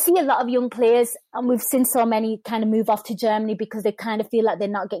 you see a lot of young players, and we've seen so many kind of move off to Germany because they kind of feel like they're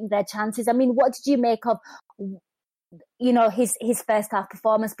not getting their chances. I mean, what did you make of, his first half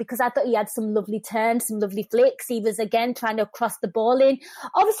performance? Because I thought he had some lovely turns, some lovely flicks. He was, again, trying to cross the ball in.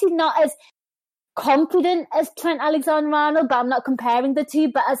 Obviously not as confident as Trent Alexander-Arnold, but I'm not comparing the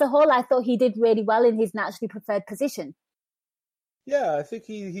two. But as a whole, I thought he did really well in his naturally preferred position. Yeah, I think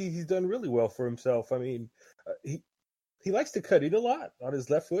he's done really well for himself. I mean, he likes to cut in a lot on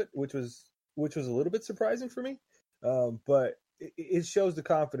his left foot, which was a little bit surprising for me. But it shows the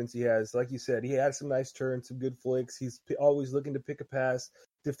confidence he has. Like you said, he had some nice turns, some good flicks. He's always looking to pick a pass.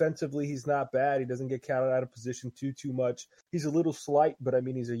 Defensively, he's not bad. He doesn't get counted out of position too much. He's a little slight, but I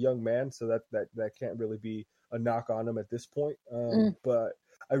mean, he's a young man, so that can't really be a knock on him at this point. But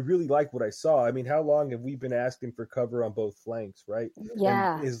I really like what I saw. I mean, how long have we been asking for cover on both flanks, right?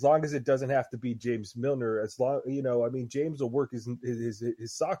 Yeah. And as long as it doesn't have to be James Milner, James will work his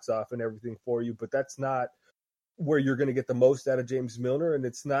socks off and everything for you, but that's not where you're going to get the most out of James Milner, and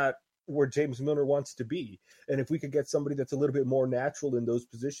it's not where James Milner wants to be. And if we could get somebody that's a little bit more natural in those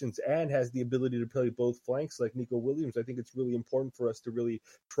positions and has the ability to play both flanks like Nico Williams, I think it's really important for us to really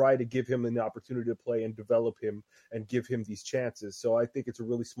try to give him an opportunity to play and develop him and give him these chances. So I think it's a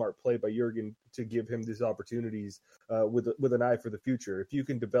really smart play by Jurgen to give him these opportunities with an eye for the future. If you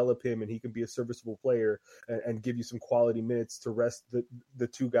can develop him and he can be a serviceable player and give you some quality minutes to rest the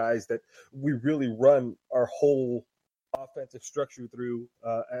two guys that we really run our whole offensive structure through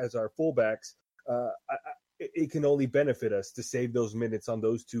as our fullbacks, it can only benefit us to save those minutes on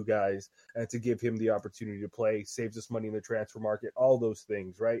those two guys and to give him the opportunity to play. Saves us money in the transfer market, all those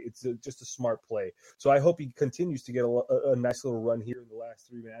things, right? It's just a smart play. So I hope he continues to get a nice little run here in the last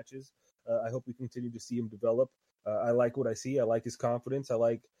 3 matches. I hope we continue to see him develop. I like what I see. I like his confidence. I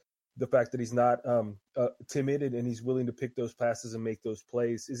like the fact that he's not timid and he's willing to pick those passes and make those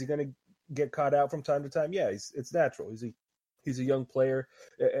plays. Is he going to get caught out from time to time? Yeah, it's natural. He's a young player,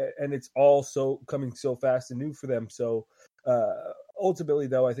 and it's all coming so fast and new for them. So ultimately,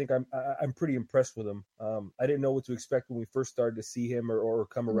 though, I think I'm pretty impressed with him. I didn't know what to expect when we first started to see him or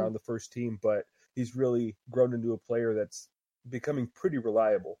come around the first team, but he's really grown into a player that's becoming pretty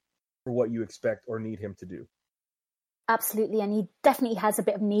reliable for what you expect or need him to do. Absolutely, and he definitely has a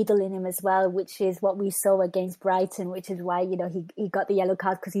bit of needle in him as well, which is what we saw against Brighton, which is why, he got the yellow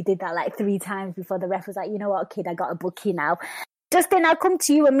card, because he did that like 3 times before the ref was like, you know what, kid, I got a bookie now. Justin, I'll come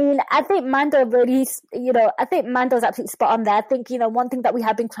to you. I mean, I think Mando really, I think Mando's absolutely spot on there. I think, one thing that we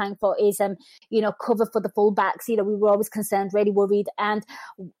have been crying for is, cover for the fullbacks. We were always concerned, really worried. And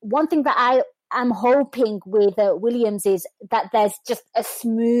one thing that I'm hoping with Williams is that there's just a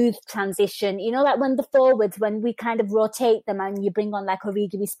smooth transition. Like when the forwards, when we kind of rotate them and you bring on like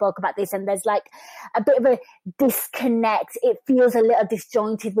Origi, we spoke about this, and there's like a bit of a disconnect. It feels a little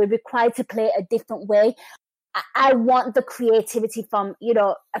disjointed. We're required to play a different way. I want the creativity from,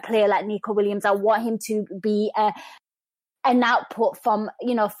 a player like Nico Williams. I want him to be an output from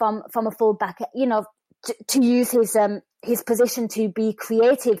a fullback, to use his position to be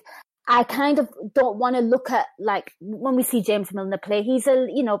creative. I kind of don't want to look at, like, when we see James Milner play, he's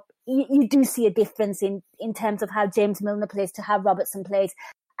you do see a difference in terms of how James Milner plays to how Robertson plays.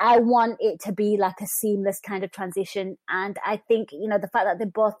 I want it to be like a seamless kind of transition. And I think, the fact that they're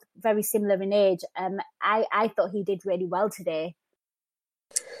both very similar in age, I thought he did really well today.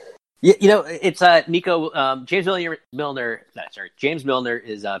 Yeah, it's Nico, James Milner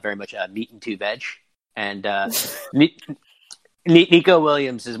is very much a meat and 2 veg. And Nico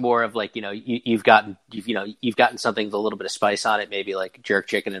Williams is more of like, you've gotten something with a little bit of spice on it, maybe like jerk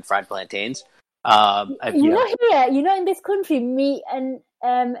chicken and fried plantains. Here, in this country, meat and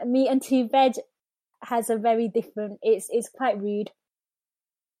 2 veg has a very different. It's quite rude.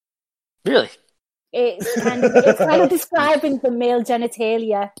 Really? It's kind of describing the male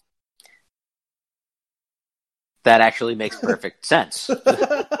genitalia. That actually makes perfect sense. Which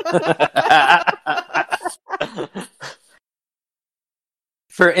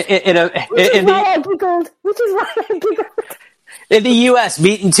is why I giggled. In the U.S.,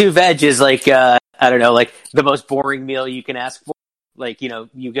 meat and 2 veg is like, I don't know, like the most boring meal you can ask for. Like, you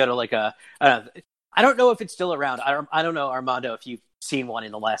go to like I don't know if it's still around. I don't know, Armando, if you've seen one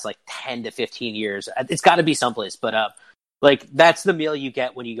in the last like 10 to 15 years. It's got to be someplace, but like that's the meal you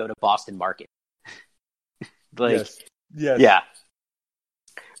get when you go to Boston Market. Like, yes. Yeah.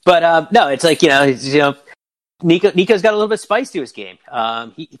 But no, it's like, Nico's got a little bit of spice to his game.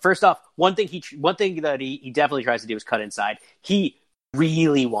 First off, one thing that he definitely tries to do is cut inside. He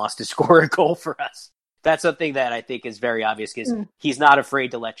really wants to score a goal for us. That's something that I think is very obvious, because he's not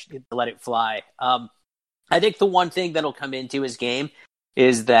afraid to let it fly. I think the one thing that'll come into his game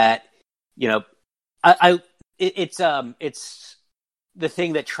is that, it's the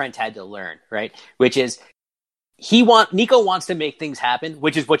thing that Trent had to learn, right? Which is Nico wants to make things happen,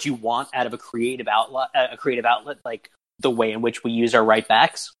 which is what you want out of a creative outlet, like the way in which we use our right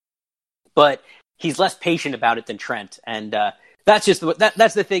backs. But he's less patient about it than Trent, and that's just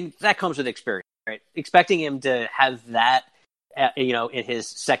that's the thing that comes with experience, right? Expecting him to have that, in his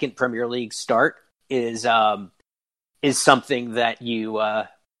second Premier League start is something that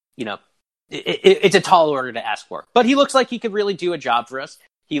it's a tall order to ask for. But he looks like he could really do a job for us.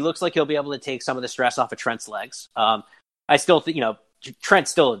 He looks like he'll be able to take some of the stress off of Trent's legs. I still think,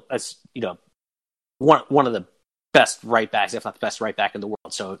 Trent's still, one of the best right backs, if not the best right back in the world.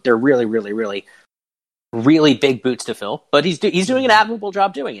 So they're really, really, really, really big boots to fill. But he's doing an admirable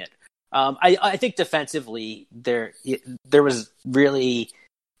job doing it. I think defensively, there was really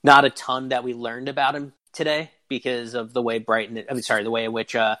not a ton that we learned about him today because of the way the way in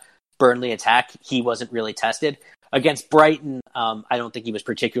which Burnley attack. He wasn't really tested. Against Brighton, I don't think he was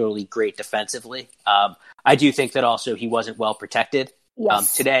particularly great defensively. I do think that also he wasn't well protected.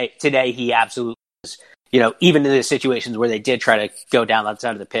 Yes. Today he absolutely was, even in the situations where they did try to go down that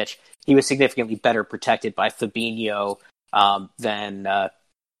side of the pitch, he was significantly better protected by Fabinho than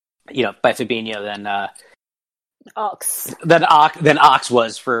Ox. Than Ox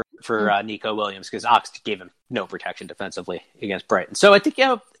was for Nico Williams, because Ox gave him no protection defensively against Brighton. So I think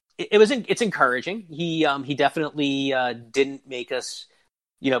it's encouraging. He definitely didn't make us.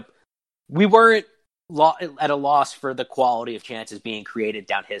 We weren't at a loss for the quality of chances being created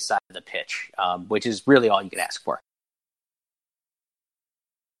down his side of the pitch, which is really all you can ask for.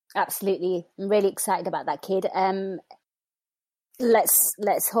 Absolutely. I'm really excited about that kid.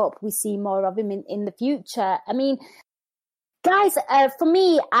 Let's hope we see more of him in the future. I mean, guys, for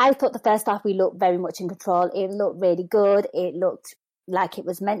me, I thought the first half we looked very much in control. It looked really good. It looked like it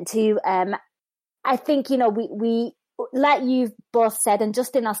was meant to. I think, we like you've both said, and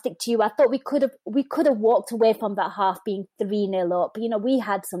Justin, I'll stick to you. I thought we could have walked away from that half being 3-0 up. We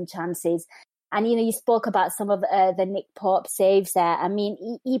had some chances. And, you spoke about some of the Nick Pope saves there. I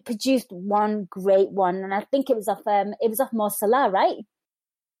mean, he produced one great one, and I think it was off Mo Salah, right?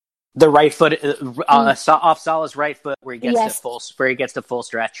 The right foot, off Salah's right foot, where he gets to full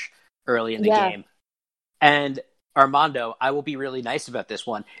stretch early in the game. And Armando, I will be really nice about this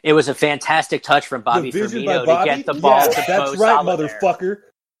one. It was a fantastic touch from Bobby Firmino to get the ball to that's Mo right, Salah motherfucker.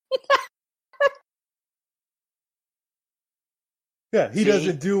 Yeah, he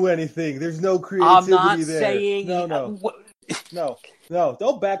doesn't do anything. There's no creativity I'm not there. Saying No,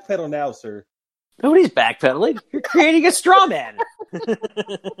 don't backpedal now, sir. Nobody's backpedaling. You're creating a straw man.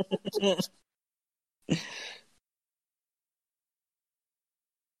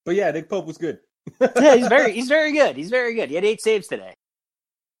 But yeah, Nick Pope was good. Yeah, he's very good. He's very good. He had 8 saves today.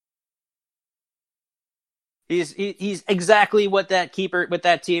 He's exactly what that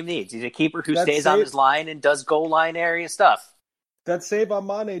team needs. He's a keeper who stays on his line and does goal line area stuff. That save on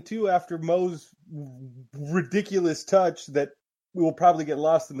Mane, too, after Mo's ridiculous touch that will probably get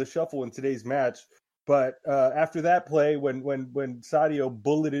lost in the shuffle in today's match. But after that play, when Sadio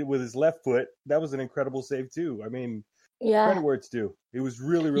bulleted it with his left foot, that was an incredible save, too. I mean, credit where it's due. It was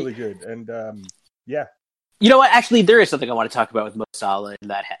really, really good. And, yeah. You know what? Actually, there is something I want to talk about with Mo Salah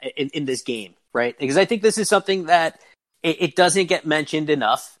in this game, right? Because I think this is something that it doesn't get mentioned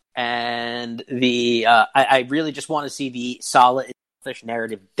enough. And I really just want to see the Salah selfish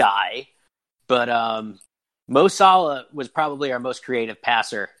narrative die. But Mo Salah was probably our most creative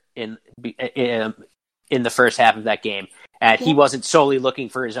passer in the first half of that game, and he wasn't solely looking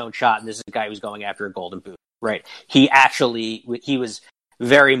for his own shot. And this is a guy who's going after a golden boot, right? He was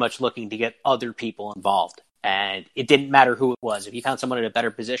very much looking to get other people involved, and it didn't matter who it was. If he found someone in a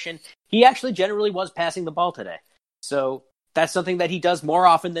better position, he actually generally was passing the ball today. So that's something that he does more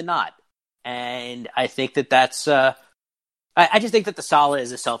often than not. And I think that's I just think that the Salah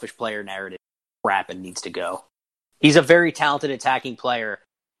is a selfish player narrative crap and needs to go. He's a very talented attacking player,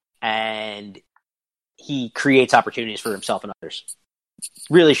 and he creates opportunities for himself and others.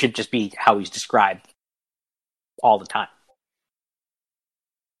 Really should just be how he's described all the time.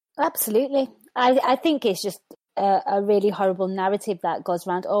 Absolutely. I think it's just a really horrible narrative that goes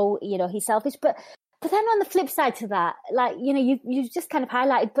around. Oh, he's selfish. But then on the flip side to that, like, you just kind of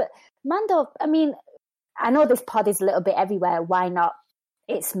highlighted, but Mando, I mean, I know this pod is a little bit everywhere. Why not?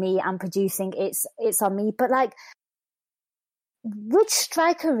 It's me. I'm producing. It's on me. But like, which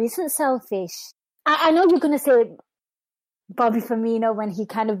striker isn't selfish? I know you're going to say Bobby Firmino when he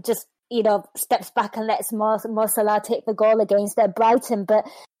kind of just, steps back and lets Mo Salah take the goal against Brighton. But,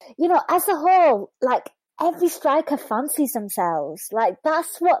 as a whole, like, every striker fancies themselves. Like,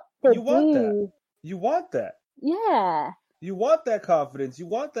 that's what they do. You want that. Yeah. You want that confidence. You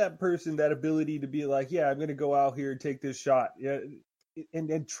want that person, that ability to be like, yeah, I'm going to go out here and take this shot. Yeah,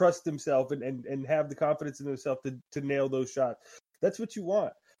 and trust himself and have the confidence in himself to nail those shots. That's what you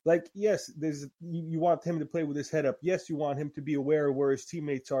want. Like, yes, you want him to play with his head up. Yes, you want him to be aware of where his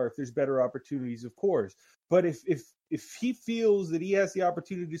teammates are if there's better opportunities, of course. But if he feels that he has the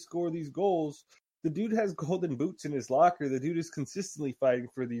opportunity to score these goals, the dude has golden boots in his locker. The dude is consistently fighting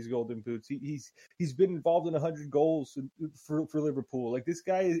for these golden boots. He's been involved in 100 goals for Liverpool. Like, this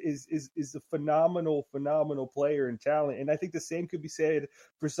guy is a phenomenal player and talent. And I think the same could be said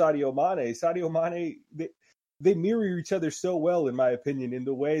for Sadio Mane. Sadio Mane, they mirror each other so well, in my opinion, in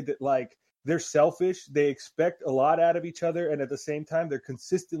the way that, like, They're selfish. They expect a lot out of each other. And at the same time, they're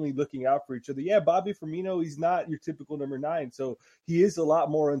consistently looking out for each other. Yeah, Bobby Firmino, he's not your typical number 9. So he is a lot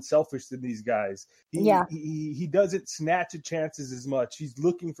more unselfish than these guys. He doesn't snatch at chances as much. He's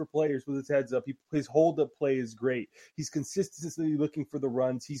looking for players with his heads up. His hold-up play is great. He's consistently looking for the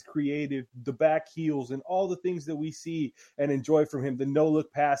runs. He's creative, the back heels, and all the things that we see and enjoy from him, the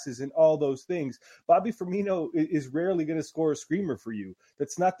no-look passes and all those things. Bobby Firmino is rarely going to score a screamer for you.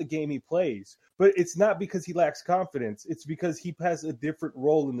 That's not the game he plays. But it's not because he lacks confidence. It's because he has a different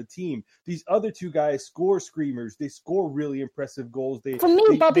role in the team. These other two guys score screamers. They score really impressive goals. Bobby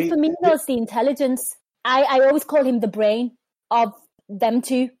Firmino's the intelligence. I always call him the brain of them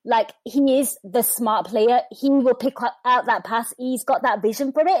two. Like, he is the smart player. He will pick out that pass. He's got that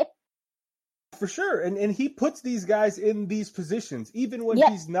vision for it. For sure. And he puts these guys in these positions. Even when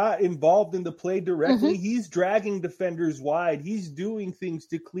he's not involved in the play directly, he's dragging defenders wide. He's doing things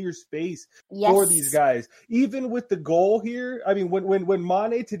to clear space for these guys. Even with the goal here, I mean, when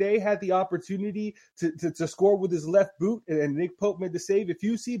Mane today had the opportunity to score with his left boot and Nick Pope made the save, if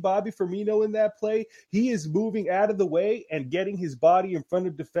you see Bobby Firmino in that play, he is moving out of the way and getting his body in front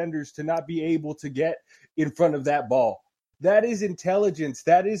of defenders to not be able to get in front of that ball. That is intelligence.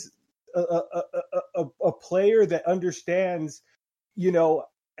 That is a player that understands,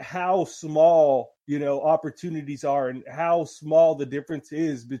 how small, opportunities are and how small the difference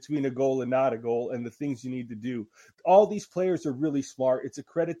is between a goal and not a goal and the things you need to do. All these players are really smart. It's a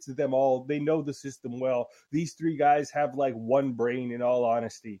credit to them all. They know the system well. These three guys have like one brain, in all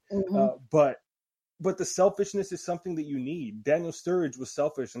honesty. But the selfishness is something that you need. Daniel Sturridge was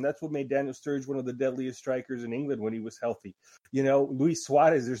selfish, and that's what made Daniel Sturridge one of the deadliest strikers in England when he was healthy. Luis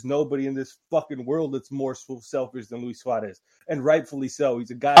Suarez, there's nobody in this fucking world that's more selfish than Luis Suarez, and rightfully so.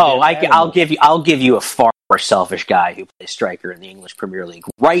 He's a guy. I'll give you a far more selfish guy who plays striker in the English Premier League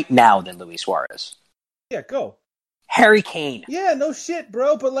right now than Luis Suarez. Yeah, go. Harry Kane. Yeah, no shit,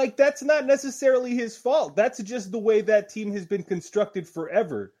 bro. But that's not necessarily his fault. That's just the way that team has been constructed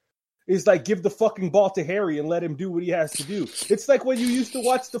forever. Is like, give the fucking ball to Harry and let him do what he has to do. It's like when you used to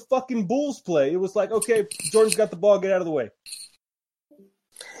watch the fucking Bulls play. It was like, okay, Jordan's got the ball, get out of the way.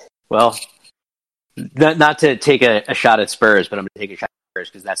 Well, not to take a shot at Spurs, but I'm going to take a shot at Spurs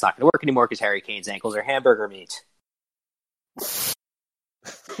because that's not going to work anymore because Harry Kane's ankles are hamburger meat.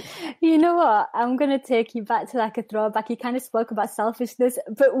 You know what? I'm going to take you back to like a throwback. You kind of spoke about selfishness,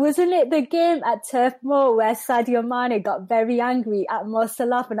 but wasn't it the game at Turf Moor where Sadio Mane got very angry at Mo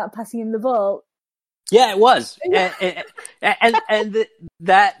Salah for not passing him the ball? Yeah, it was. and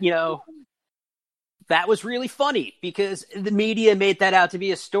that was really funny because the media made that out to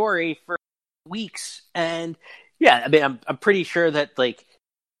be a story for weeks. And yeah, I mean, I'm pretty sure that like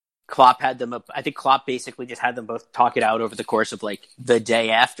Klopp had them up. I think Klopp basically just had them both talk it out over the course of like the day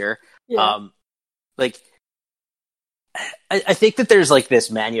after. Yeah. I think that there's like this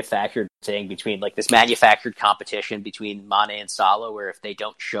manufactured thing between like this manufactured competition between Mane and Salah, where if they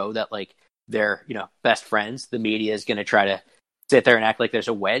don't show that like they're, best friends, the media is going to try to sit there and act like there's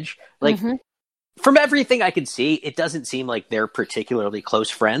a wedge. Like from everything I can see, it doesn't seem like they're particularly close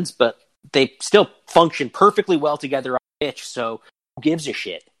friends, but they still function perfectly well together on the pitch. So who gives a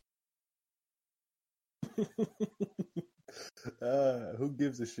shit? Who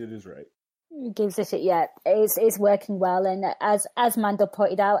gives a shit is right. Who gives a shit? Yeah, it's working well, and as Mando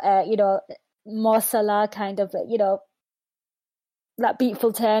pointed out, Mo Salah kind of, that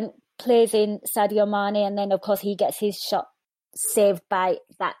beautiful turn plays in Sadio Mane, and then of course he gets his shot saved by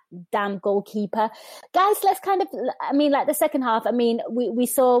that damn goalkeeper. Guys, let's kind of, like the second half. We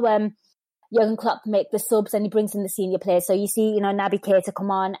saw Jurgen Klopp make the subs and he brings in the senior players. So you see, Naby Keita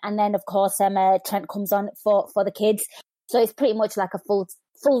come on, and then of course Trent comes on for the kids. So it's pretty much like a full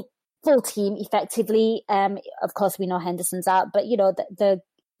team effectively. Of course we know Henderson's out, but the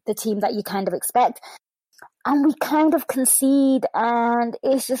team that you kind of expect. And we kind of concede, and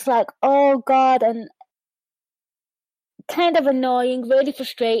it's just like, oh God, and kind of annoying, really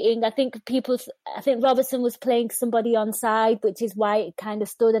frustrating. I think Robertson was playing somebody on side, which is why it kind of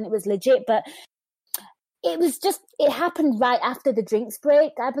stood and it was legit. But it happened right after the drinks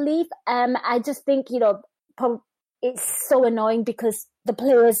break, I believe. I just think, it's so annoying because the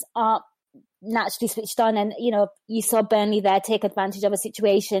players aren't naturally switched on. And, you saw Burnley there take advantage of a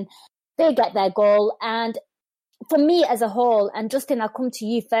situation. They get their goal. And for me as a whole, and Justin, I'll come to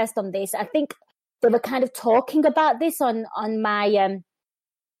you first on this, I think they were kind of talking about this on my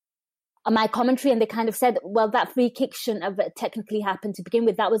commentary, and they kind of said, well, that free kick shouldn't have technically happened to begin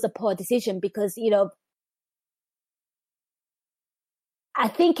with. That was a poor decision because, I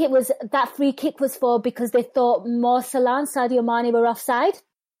think it was that free kick was for because they thought Mo Salah and Sadio Mane were offside.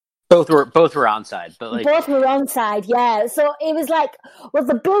 Both were onside, but like both were onside, yeah. So it was like, well,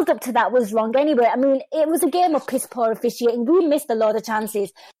 the build up to that was wrong anyway. I mean, it was a game of piss poor officiating. We missed a lot of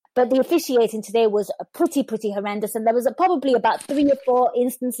chances, but the officiating today was pretty horrendous. And there was probably about 3 or 4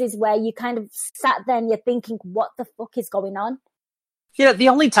 instances where you kind of sat there and you're thinking, what the fuck is going on? Yeah, the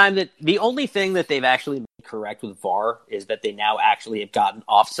only thing that they've actually made correct with VAR is that they now actually have gotten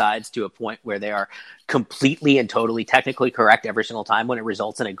offsides to a point where they are completely and totally technically correct every single time when it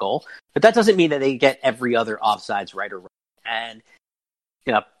results in a goal. But that doesn't mean that they get every other offsides right or wrong. And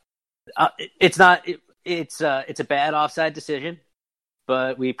it's a bad offside decision,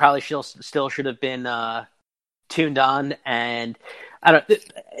 but we probably still should have been tuned on. And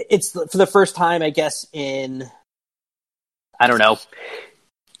it's for the first time, I guess, in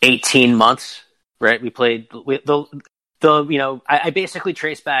 18 months, right? I basically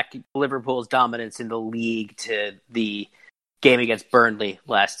trace back Liverpool's dominance in the league to the game against Burnley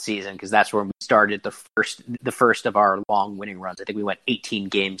last season, because that's where we started the first of our long winning runs. I think we went 18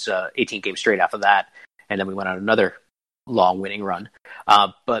 games straight after that, and then we went on another long winning run.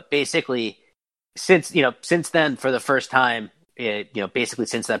 But basically, since then, for the first time, basically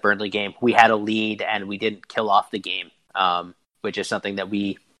since that Burnley game, we had a lead and we didn't kill off the game. Which is something that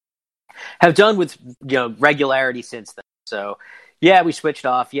we have done with regularity since then. So, yeah, we switched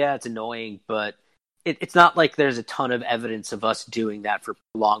off. Yeah, it's annoying, but it's not like there's a ton of evidence of us doing that for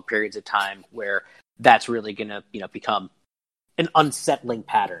long periods of time where that's really going to become an unsettling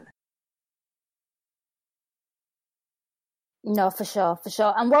pattern. No, for sure.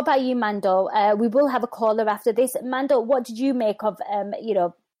 And what about you, Mando? We will have a caller after this. Mando, what did you make of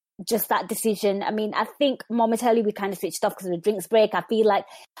just that decision? I mean, I think momentarily we kind of switched off because of the drinks break. I feel like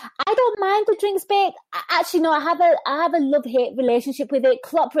I don't mind the drinks break. Actually, no, I have a love-hate relationship with it.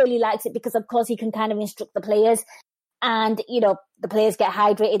 Klopp really likes it because, of course, he can kind of instruct the players, and the players get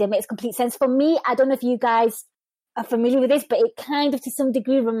hydrated. It makes complete sense. For me, I don't know if you guys are familiar with this, but it kind of to some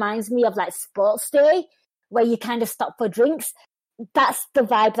degree reminds me of like sports day, where you kind of stop for drinks. That's the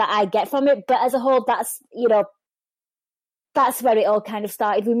vibe that I get from it. But as a whole, that's where it all kind of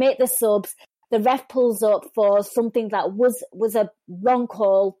started. We make the subs, the ref pulls up for something that was a wrong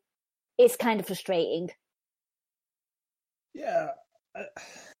call. It's kind of frustrating. Yeah,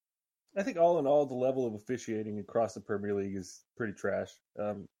 I think all in all, the level of officiating across the Premier League is pretty trash.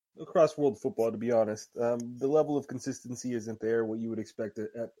 Across world football, to be honest, the level of consistency isn't there. What you would expect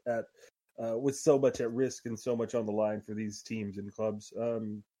at with so much at risk and so much on the line for these teams and clubs.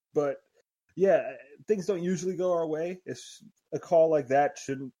 But yeah, things don't usually go our way. It's a call like that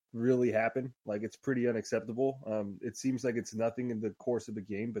shouldn't really happen. Like, it's pretty unacceptable. It seems like it's nothing in the course of the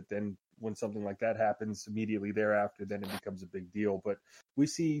game, but then when something like that happens immediately thereafter, then it becomes a big deal. But we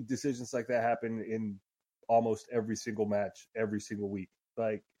see decisions like that happen in almost every single match, every single week.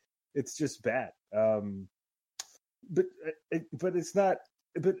 Like, it's just bad. But it's not.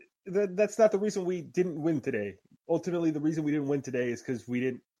 But that's not the reason we didn't win today. Ultimately, the reason we didn't win today is because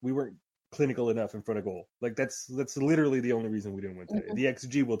we weren't clinical enough in front of goal. Like, that's literally the only reason we didn't win today. The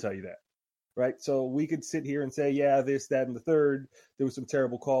XG will tell you that, right? So we could sit here and say, yeah, this, that, and the third. There was some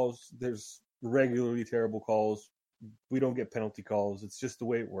terrible calls. There's regularly terrible calls. We don't get penalty calls. It's just the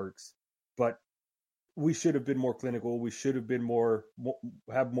way it works. But we should have been more clinical. We should have been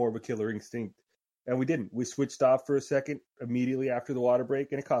have more of a killer instinct. And we didn't. We switched off for a second immediately after the water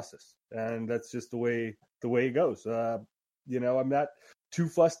break, and it cost us. And that's just the way it goes. I'm not too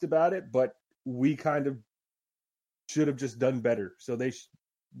fussed about it, but we kind of should have just done better. So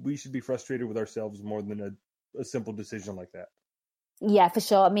we should be frustrated with ourselves more than a simple decision like that. Yeah, for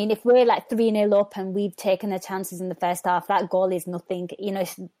sure. I mean, if we're like 3-0 up and we've taken the chances in the first half, that goal is nothing.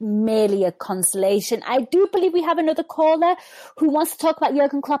 It's merely a consolation. I do believe we have another caller who wants to talk about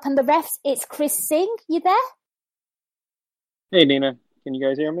Jurgen Klopp and the refs. It's Chris Singh. You there? Hey, Nina. Can you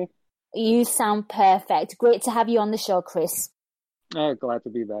guys hear me? You sound perfect. Great to have you on the show, Chris. Glad to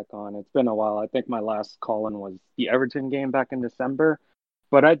be back on. It's been a while. I think my last call-in was the Everton game back in December.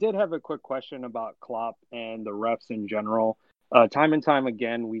 But I did have a quick question about Klopp and the refs in general. Time and time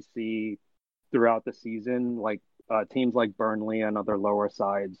again, we see throughout the season, like teams like Burnley and other lower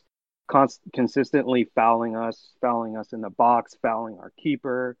sides consistently fouling us in the box, fouling our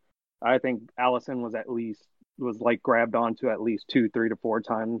keeper. I think Allison was grabbed onto at least 2, 3 to 4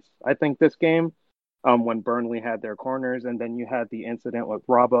 times, I think, this game when Burnley had their corners. And then you had the incident with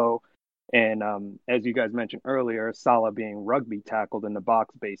Robbo. And as you guys mentioned earlier, Salah being rugby tackled in the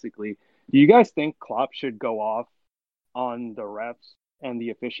box, basically. Do you guys think Klopp should go off on the refs and the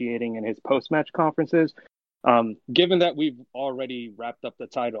officiating in his post-match conferences? Given that we've already wrapped up the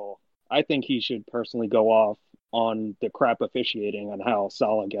title, I think he should personally go off on the crap officiating and how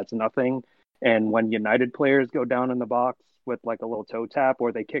Salah gets nothing. And when United players go down in the box with like a little toe tap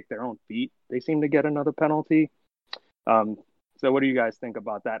or they kick their own feet, they seem to get another penalty. So what do you guys think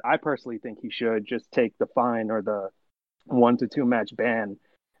about that? I personally think he should just take the fine or the 1 to 2 match ban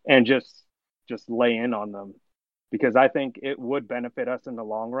and just lay in on them, because I think it would benefit us in the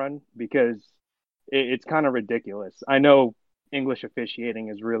long run, because it's kind of ridiculous. I know English officiating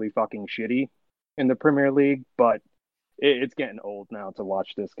is really fucking shitty in the Premier League, but it's getting old now to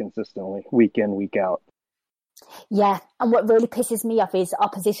watch this consistently, week in, week out. Yeah, and what really pisses me off is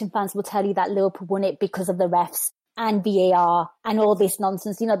opposition fans will tell you that Liverpool won it because of the refs and VAR and all this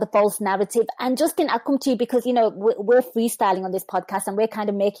nonsense, the false narrative. And Justin, I come to you because, we're freestyling on this podcast and we're kind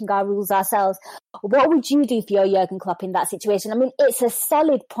of making our rules ourselves. What would you do if you're Jurgen Klopp in that situation? I mean, it's a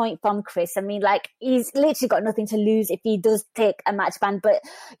solid point from Chris. I mean, he's literally got nothing to lose if he does take a match ban. But,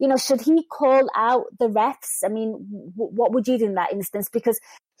 should he call out the refs? I mean, what would you do in that instance? Because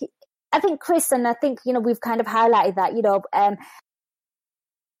I think Chris, and I think, we've kind of highlighted that,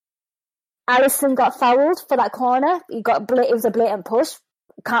 Alisson got fouled for that corner. It was a blatant push.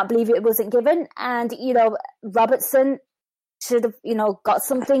 Can't believe it wasn't given. And, Robertson should have, got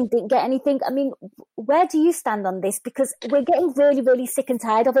something, didn't get anything. I mean, where do you stand on this? Because we're getting really, really sick and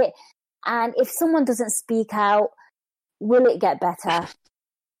tired of it. And if someone doesn't speak out, will it get better?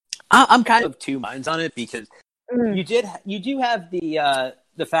 I'm kind of two minds on it, because you do have the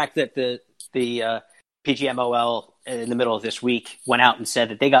fact that the PGMOL in the middle of this week went out and said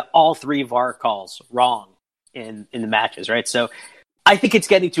that they got all 3 VAR calls wrong in the matches, right? So I think it's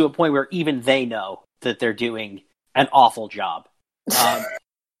getting to a point where even they know that they're doing an awful job. At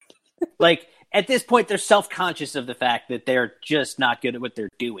this point, they're self-conscious of the fact that they're just not good at what they're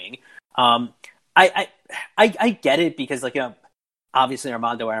doing. I get it, because obviously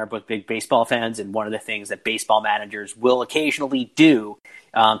Armando and I are both big baseball fans, and one of the things that baseball managers will occasionally do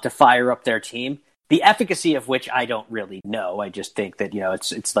to fire up their team, the efficacy of which I don't really know. I just think that,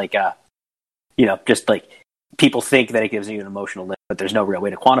 it's like just like people think that it gives you an emotional lift, but there's no real way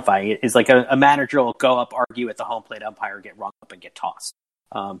to quantify it. It's like a manager will go up, argue at the home plate umpire, get rung up, and get tossed.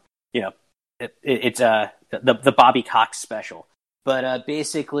 It's the Bobby Cox special. But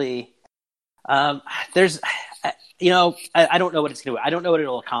basically, there's, I don't know what it's going to do. I don't know what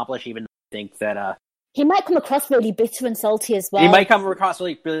it'll accomplish, even though I think that he might come across really bitter and salty as well. He might come across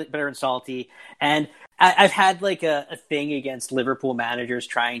really bitter and salty. And I've had a thing against Liverpool managers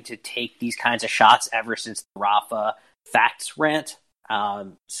trying to take these kinds of shots ever since the Rafa facts rant. I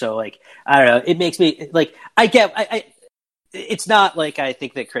don't know. It makes me it's not like I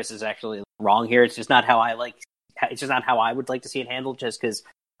think that Chris is actually wrong here. It's just not how I would like to see it handled, just because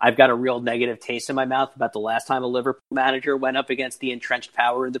I've got a real negative taste in my mouth about the last time a Liverpool manager went up against the entrenched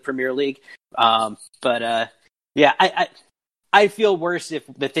power in the Premier League. I feel worse if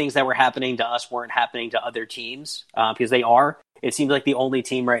the things that were happening to us weren't happening to other teams, because they are. It seems like the only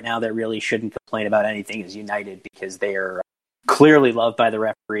team right now that really shouldn't complain about anything is United, because they are clearly loved by the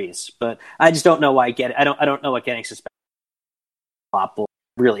referees. But I just don't know why I don't know what getting suspended will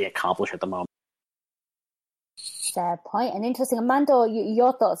really accomplish at the moment. Fair point, and interesting. Armando,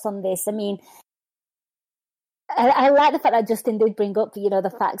 your thoughts on this? I mean, I like the fact that Justin did bring up,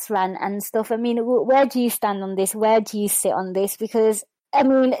 the facts ran and stuff. I mean, where do you stand on this? Where do you sit on this? Because, I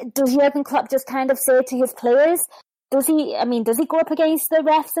mean, does Jurgen Klopp just kind of say to his players, does he go up against the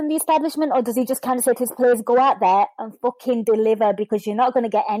refs and the establishment, or does he just kind of say to his players, go out there and fucking deliver, because you're not going to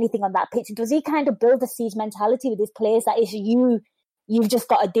get anything on that pitch? Does he kind of build a siege mentality with his players that is you've just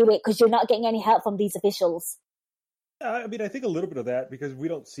got to do it because you're not getting any help from these officials? I mean, I think a little bit of that, because we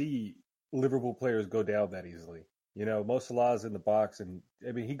don't see Liverpool players go down that easily. Mo Salah's in the box, and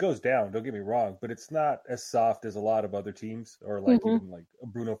I mean, he goes down, don't get me wrong, but it's not as soft as a lot of other teams, or even like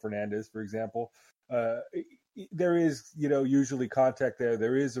Bruno Fernandes, for example. There is, usually contact there.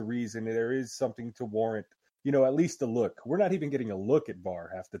 There is a reason. There is something to warrant, at least a look. We're not even getting a look at VAR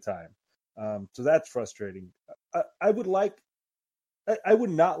half the time. So that's frustrating. I would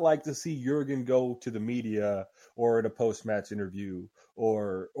not like to see Jurgen go to the media or in a post-match interview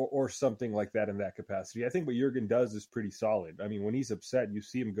or something like that in that capacity. I think what Jurgen does is pretty solid. I mean, when he's upset, you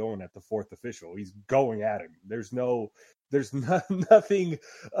see him going at the fourth official. He's going at him. There's nothing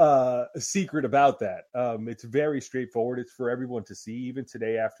secret about that. It's very straightforward. It's for everyone to see. Even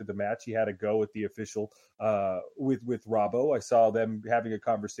today after the match, he had a go at the official with Robbo. I saw them having a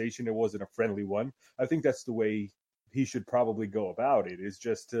conversation. It wasn't a friendly one. I think that's the way he should probably go about it, is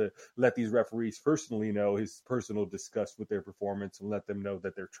just to let these referees personally know his personal disgust with their performance and let them know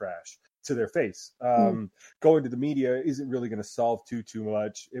that they're trash to their face. Going to the media isn't really going to solve too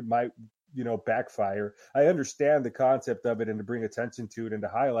much. It might backfire. I understand the concept of it and to bring attention to it and to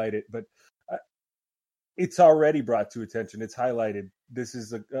highlight it, but it's already brought to attention. It's highlighted. This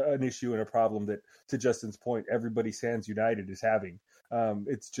is an issue and a problem that, to Justin's point, everybody Sans United is having.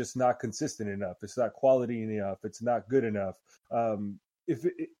 It's just not consistent enough. It's not quality enough. It's not good enough.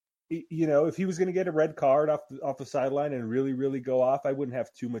 If he was going to get a red card off the sideline and really, really go off, I wouldn't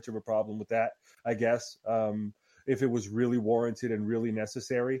have too much of a problem with that, I guess, if it was really warranted and really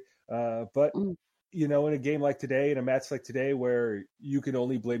necessary. But in a game like today, in a match like today, where you can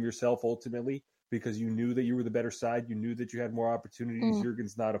only blame yourself ultimately, because you knew that you were the better side. You knew that you had more opportunities.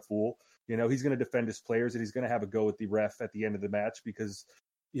 Jurgen's not a fool. He's going to defend his players, and he's going to have a go at the ref at the end of the match because,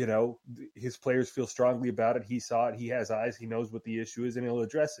 his players feel strongly about it. He saw it. He has eyes. He knows what the issue is, and he'll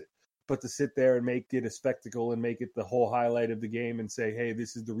address it. But to sit there and make it a spectacle and make it the whole highlight of the game and say, hey,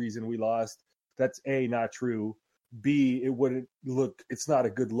 this is the reason we lost, that's A, not true. B, it's not a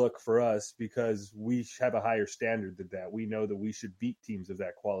good look for us because we have a higher standard than that. We know that we should beat teams of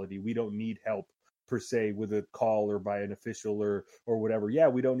that quality. We don't need help per se with a call or by an official or whatever. Yeah,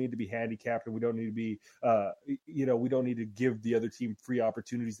 we don't need to be handicapped, and we don't need to be we don't need to give the other team free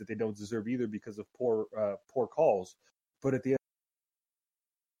opportunities that they don't deserve either because of poor calls. But at the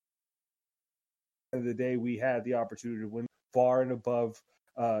end of the day, we had the opportunity to win far and above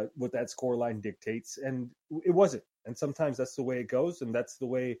what that scoreline dictates, and it wasn't. And sometimes that's the way it goes, and that's the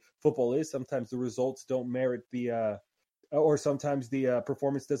way football is. Sometimes the results don't merit or sometimes the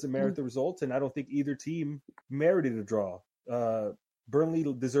performance doesn't merit the results, and I don't think either team merited a draw. Burnley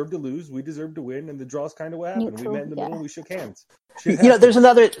deserved to lose, we deserved to win, and the draw's kind of what happened. We met in the middle, and we shook hands. There's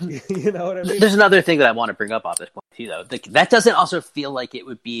another, you know what I mean? There's another thing that I want to bring up on this point too, though. That doesn't also feel like it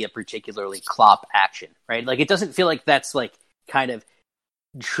would be a particularly Klopp action, right? Like, it doesn't feel like that's like kind of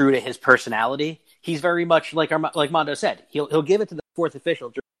true to his personality. He's very much like Mondo said. He'll give it to the fourth official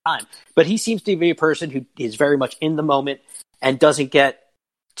during time, but he seems to be a person who is very much in the moment and doesn't get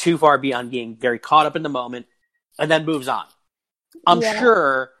too far beyond being very caught up in the moment and then moves on. I'm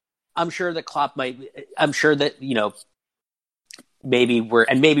sure that Klopp might. I'm sure that maybe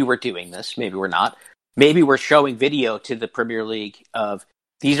we're doing this. Maybe we're not. Maybe we're showing video to the Premier League of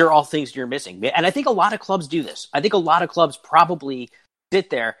these are all things you're missing. And I think a lot of clubs do this. I think a lot of clubs probably sit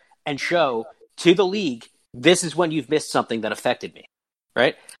there and show to the league, this is when you've missed something that affected me,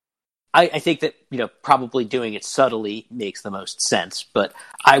 right? I think that, probably doing it subtly makes the most sense, but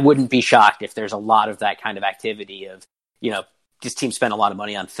I wouldn't be shocked if there's a lot of that kind of activity of, this team spent a lot of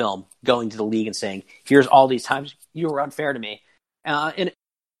money on film, going to the league and saying, here's all these times you were unfair to me. And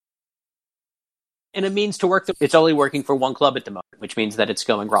it means to work. It's only working for one club at the moment, which means that it's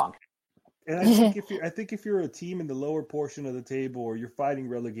going wrong. And I think if you're a team in the lower portion of the table, or you're fighting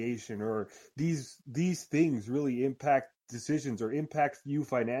relegation, or these things really impact decisions or impact you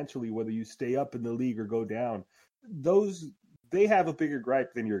financially, whether you stay up in the league or go down, they have a bigger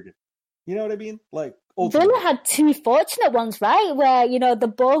gripe than Jurgen. You know what I mean? Like, Villa had two fortunate ones, right? Where the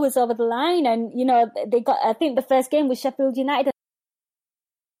ball was over the line, and they got. I think the first game was Sheffield United,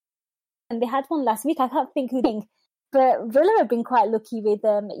 and they had one last week. I can't think who. But Villa have been quite lucky with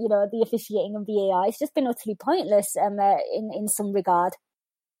the officiating and VAR. It's just been utterly pointless in some regard.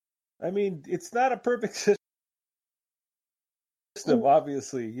 I mean, it's not a perfect system,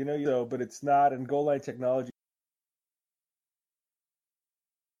 obviously, but it's not. And goal line technology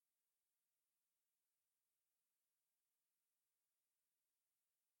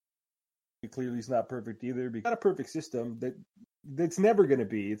clearly is not perfect either. It's not a perfect system that's never going to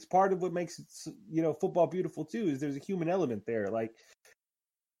be. It's part of what makes it, football beautiful too, is there's a human element there. Like,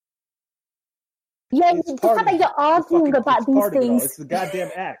 yeah, the fact that you're arguing about these things. It's the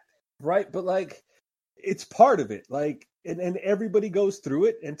goddamn act, right? But like, it's part of it. Like, and everybody goes through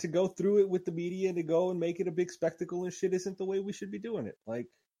it, and to go through it with the media and to go and make it a big spectacle and shit isn't the way we should be doing it. Like,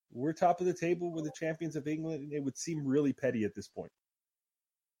 we're top of the table, we're the champions of England, and it would seem really petty at this point.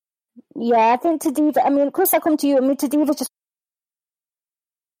 Yeah, I think Tadiva, Chris, I come to you. Tadiva just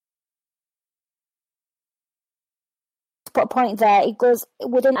put a point there. It goes,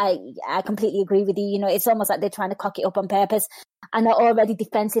 I completely agree with you. It's almost like they're trying to cock it up on purpose and are already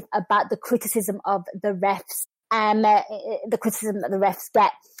defensive about the criticism of the refs and the criticism that the refs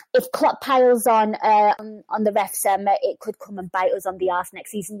get. If Klopp piles on the refs, it could come and bite us on the arse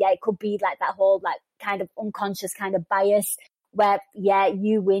next season. Yeah, it could be like that whole like kind of unconscious kind of bias where, yeah,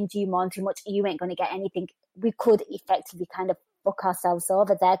 you win, you mourn too much, you ain't going to get anything. We could effectively kind of fuck ourselves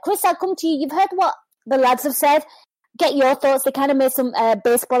over there. Chris, I'll come to you. You've heard what the lads have said. Get your thoughts. They kind of made some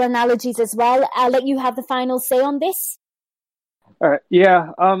baseball analogies as well. I'll let you have the final say on this. All right.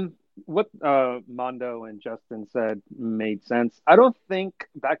 Yeah. what Mondo and Justin said made sense. I don't think,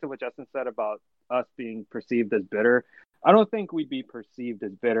 back to what Justin said about us being perceived as bitter, I don't think we'd be perceived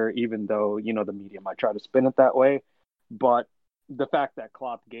as bitter, even though, the media might try to spin it that way. But the fact that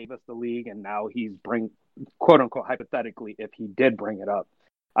Klopp gave us the league and now he's quote unquote, hypothetically, if he did bring it up,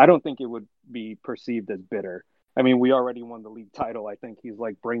 I don't think it would be perceived as bitter. I mean, we already won the league title. I think he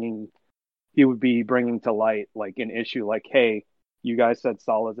would be bringing to light like an issue like, hey, you guys said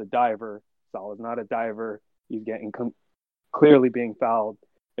Salah's a diver. Salah's not a diver. He's getting clearly being fouled,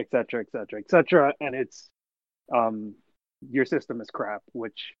 et cetera, et cetera, et cetera. And it's your system is crap,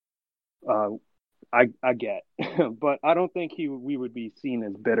 which I get, but I don't think we would be seen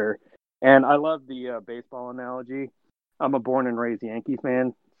as bitter. And I love the baseball analogy. I'm a born and raised Yankee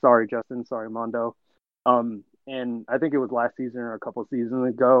fan. Sorry, Justin. Sorry, Mondo. And I think it was last season or a couple of seasons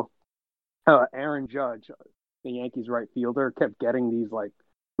ago. Aaron Judge, the Yankees right fielder, kept getting these like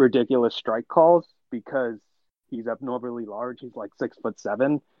ridiculous strike calls because he's abnormally large. He's like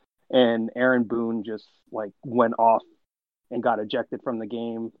 6'7", and Aaron Boone just like went off and got ejected from the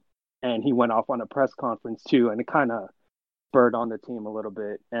game. And he went off on a press conference too, and it kind of spurred on the team a little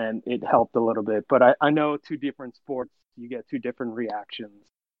bit, and it helped a little bit. But I know two different sports, you get two different reactions.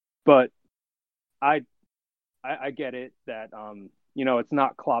 But I get it that it's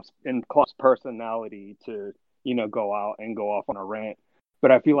not Klopp's personality to go out and go off on a rant.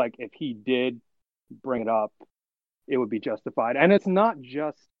 But I feel like if he did bring it up, it would be justified. And it's not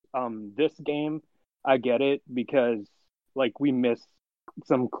just this game. I get it because like we missed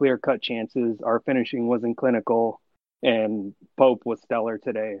some clear-cut chances. Our finishing wasn't clinical, and Pope was stellar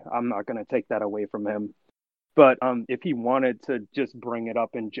today. I'm not going to take that away from him. But if he wanted to just bring it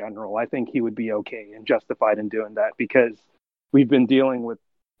up in general, I think he would be okay and justified in doing that because we've been dealing with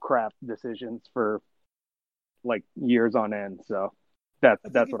crap decisions for like years on end. So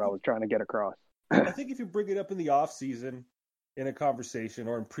that's what I was trying to get across. I think if you bring it up in the off season in a conversation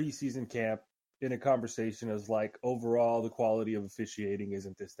or in preseason camp in a conversation as like overall the quality of officiating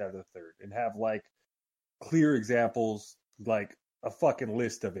isn't this, that, or the third, and have like clear examples, like a fucking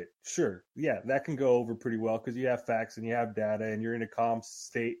list of it. Sure. Yeah, that can go over pretty well because you have facts and you have data and you're in a calm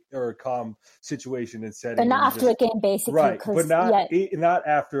state or a calm situation and setting. But not after a game, basically. Right. But not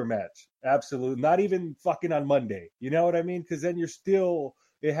after a match. Absolutely. Not even fucking on Monday. You know what I mean? Because then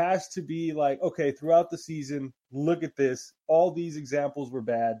it has to be like, okay, throughout the season, look at this. All these examples were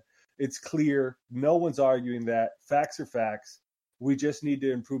bad. It's clear. No one's arguing that. Facts are facts. We just need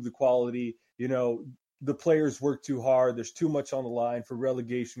to improve the quality. The players work too hard. There's too much on the line for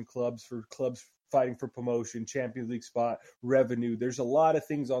relegation clubs, for clubs fighting for promotion, Champions League spot, revenue. There's a lot of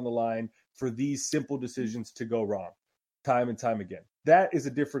things on the line for these simple decisions to go wrong time and time again. That is a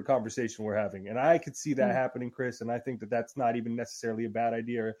different conversation we're having. And I could see that happening, Chris. And I think that that's not even necessarily a bad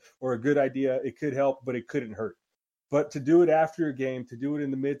idea or a good idea. It could help, but it couldn't hurt. But to do it after a game, to do it in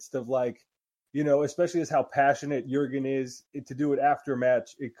the midst of like, especially as how passionate Jurgen is, to do it after a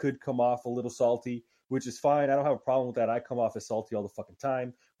match, it could come off a little salty, which is fine. I don't have a problem with that. I come off as salty all the fucking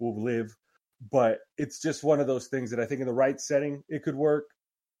time. We'll live. But it's just one of those things that I think in the right setting, it could work.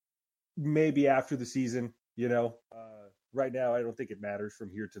 Maybe after the season, right now, I don't think it matters from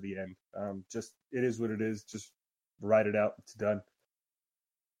here to the end. Just it is what it is. Just write it out. It's done.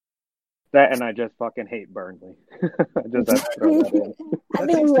 That and I just fucking hate Burnley. I just have to throw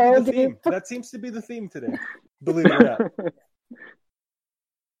that in. That seems to be the theme today. Believe it or not.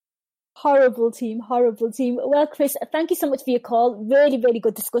 Horrible team. Well, Chris, thank you so much for your call. Really, really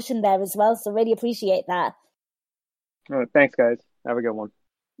good discussion there as well. So really appreciate that. All right, thanks, guys. Have a good one.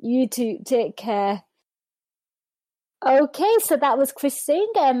 You too. Take care. Okay, so that was Chris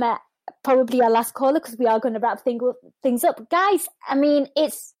Singh. Probably our last caller because we are going to wrap things up. Guys, I mean,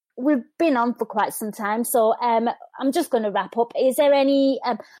 we've been on for quite some time, so I'm just going to wrap up. Is there any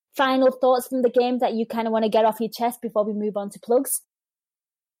final thoughts from the game that you kind of want to get off your chest before we move on to plugs?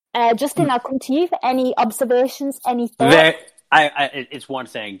 Justin, I'll come to you. Any observations? Any thoughts? It's one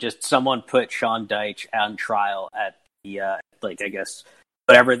thing. Just someone put Sean Dyche on trial at the I guess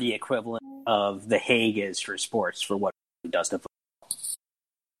whatever the equivalent of The Hague is for sports for what he does to football.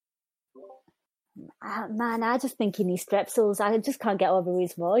 Man, I just think he needs strepsils. I just can't get over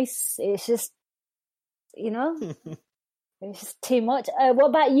his voice. It's just, it's just too much. What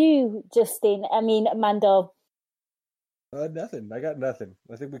about you, Justin? I mean, Mando? Nothing. I got nothing.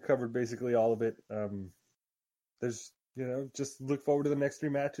 I think we covered basically all of it. There's, just look forward to the next 3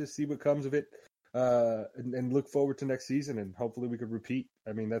 matches, see what comes of it, and look forward to next season, and hopefully we could repeat.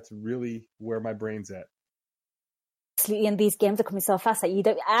 I mean, that's really where my brain's at. Absolutely, and these games are coming so fast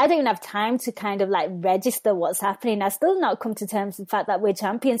that I don't even have time to kind of like register what's happening. I still not come to terms with the fact that we're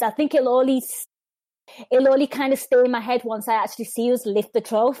champions. I think it'll only kind of stay in my head once I actually see us lift the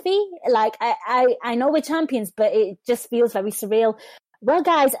trophy. Like I know we're champions, but it just feels very surreal. Well,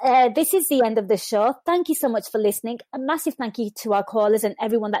 guys, this is the end of the show. Thank you so much for listening. A massive thank you to our callers and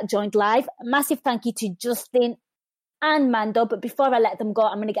everyone that joined live. A massive thank you to Justin and Mando. But before I let them go,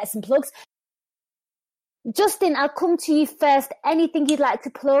 I'm going to get some plugs. Justin, I'll come to you first. Anything you'd like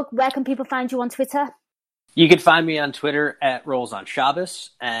to plug? Where can people find you on Twitter? You can find me on Twitter at Rolls on Shabbos,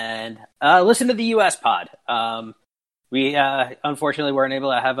 and listen to the US pod. We unfortunately weren't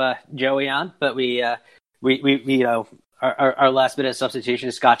able to have Joey on, but we our last minute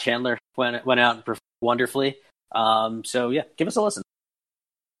substitution, Scott Chandler, went out and performed wonderfully. So yeah, give us a listen.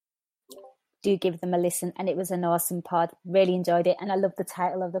 Do give them a listen, and it was an awesome pod. Really enjoyed it, and I love the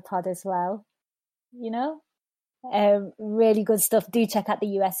title of the pod as well. You know, really good stuff. Do check out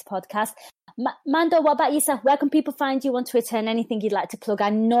the US podcast. Mando, what about yourself? Where can people find you on Twitter and anything you'd like to plug? I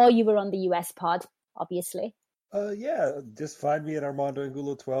know you were on the US pod, obviously. Yeah, just find me at Armando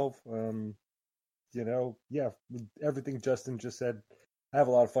Angulo 12. Everything Justin just said. I have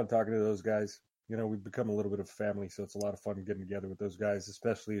a lot of fun talking to those guys. You know, we've become a little bit of a family, so it's a lot of fun getting together with those guys,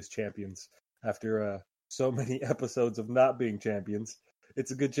 especially as champions. After so many episodes of not being champions,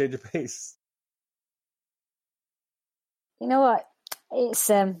 it's a good change of pace. You know what? It's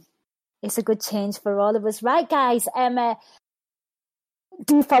a good change for all of us. Right, guys?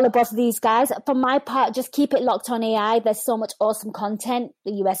 Do follow both of these guys. For my part, just keep it locked on AI. There's so much awesome content.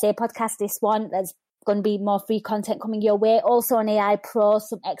 The USA podcast, this one, there's going to be more free content coming your way. Also on AI Pro,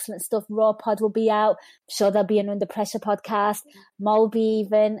 some excellent stuff. Raw Pod will be out. I'm sure there'll be an Under Pressure podcast. Molby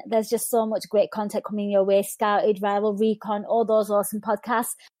even. There's just so much great content coming your way. Scouted, Rival, Recon, all those awesome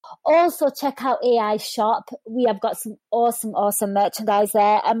podcasts. Also check out AI Shop. We have got some awesome merchandise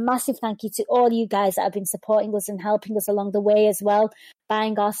there. A massive thank you to all you guys that have been supporting us and helping us along the way as well.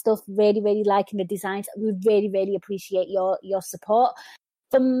 Buying our stuff, really, really liking the designs. We really, really appreciate your support.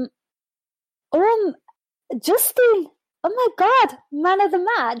 Justin, oh my God, man of the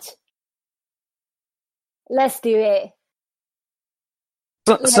match. Let's do it.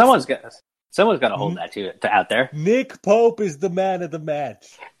 Someone's got to hold that out there. Nick Pope is the man of the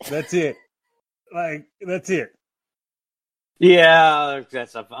match. That's it. That's it. Yeah,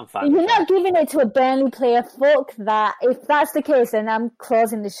 I'm fine. You're not giving it to a Burnley player. Fuck that. If that's the case, then I'm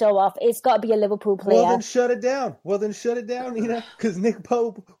closing the show off. It's got to be a Liverpool player. Well, then shut it down. Nina, because Nick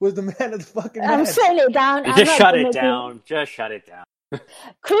Pope was the man of the fucking match. I'm shutting it down. Just shut it down. Just shut it down.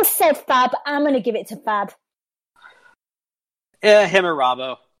 Chris said Fab. I'm going to give it to Fab. Yeah, him or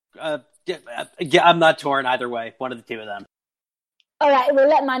Robbo. I'm not torn either way. One of the two of them. All right, we'll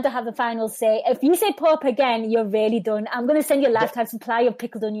let Mando have the final say. If you say Pope again, you're really done. I'm going to send you a lifetime supply of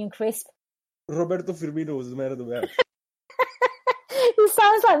pickled onion crisp. Roberto Firmino was the man of the match. He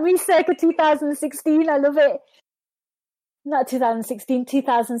sounds like me circa 2016. I love it. Not 2016,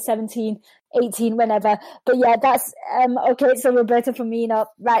 2017, 18, whenever. But yeah, that's okay. So Roberto Firmino,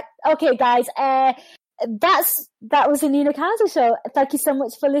 right? Okay, guys. That was the Nina Kauser show. Thank you so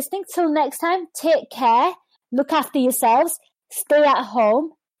much for listening. Till next time, take care. Look after yourselves. Stay at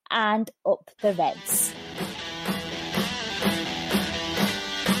home and up the Reds.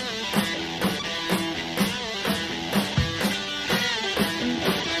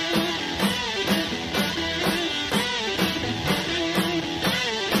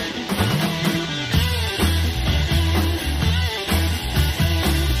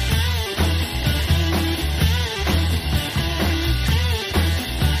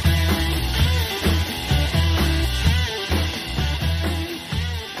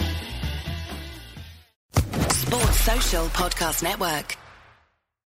 Social Podcast Network.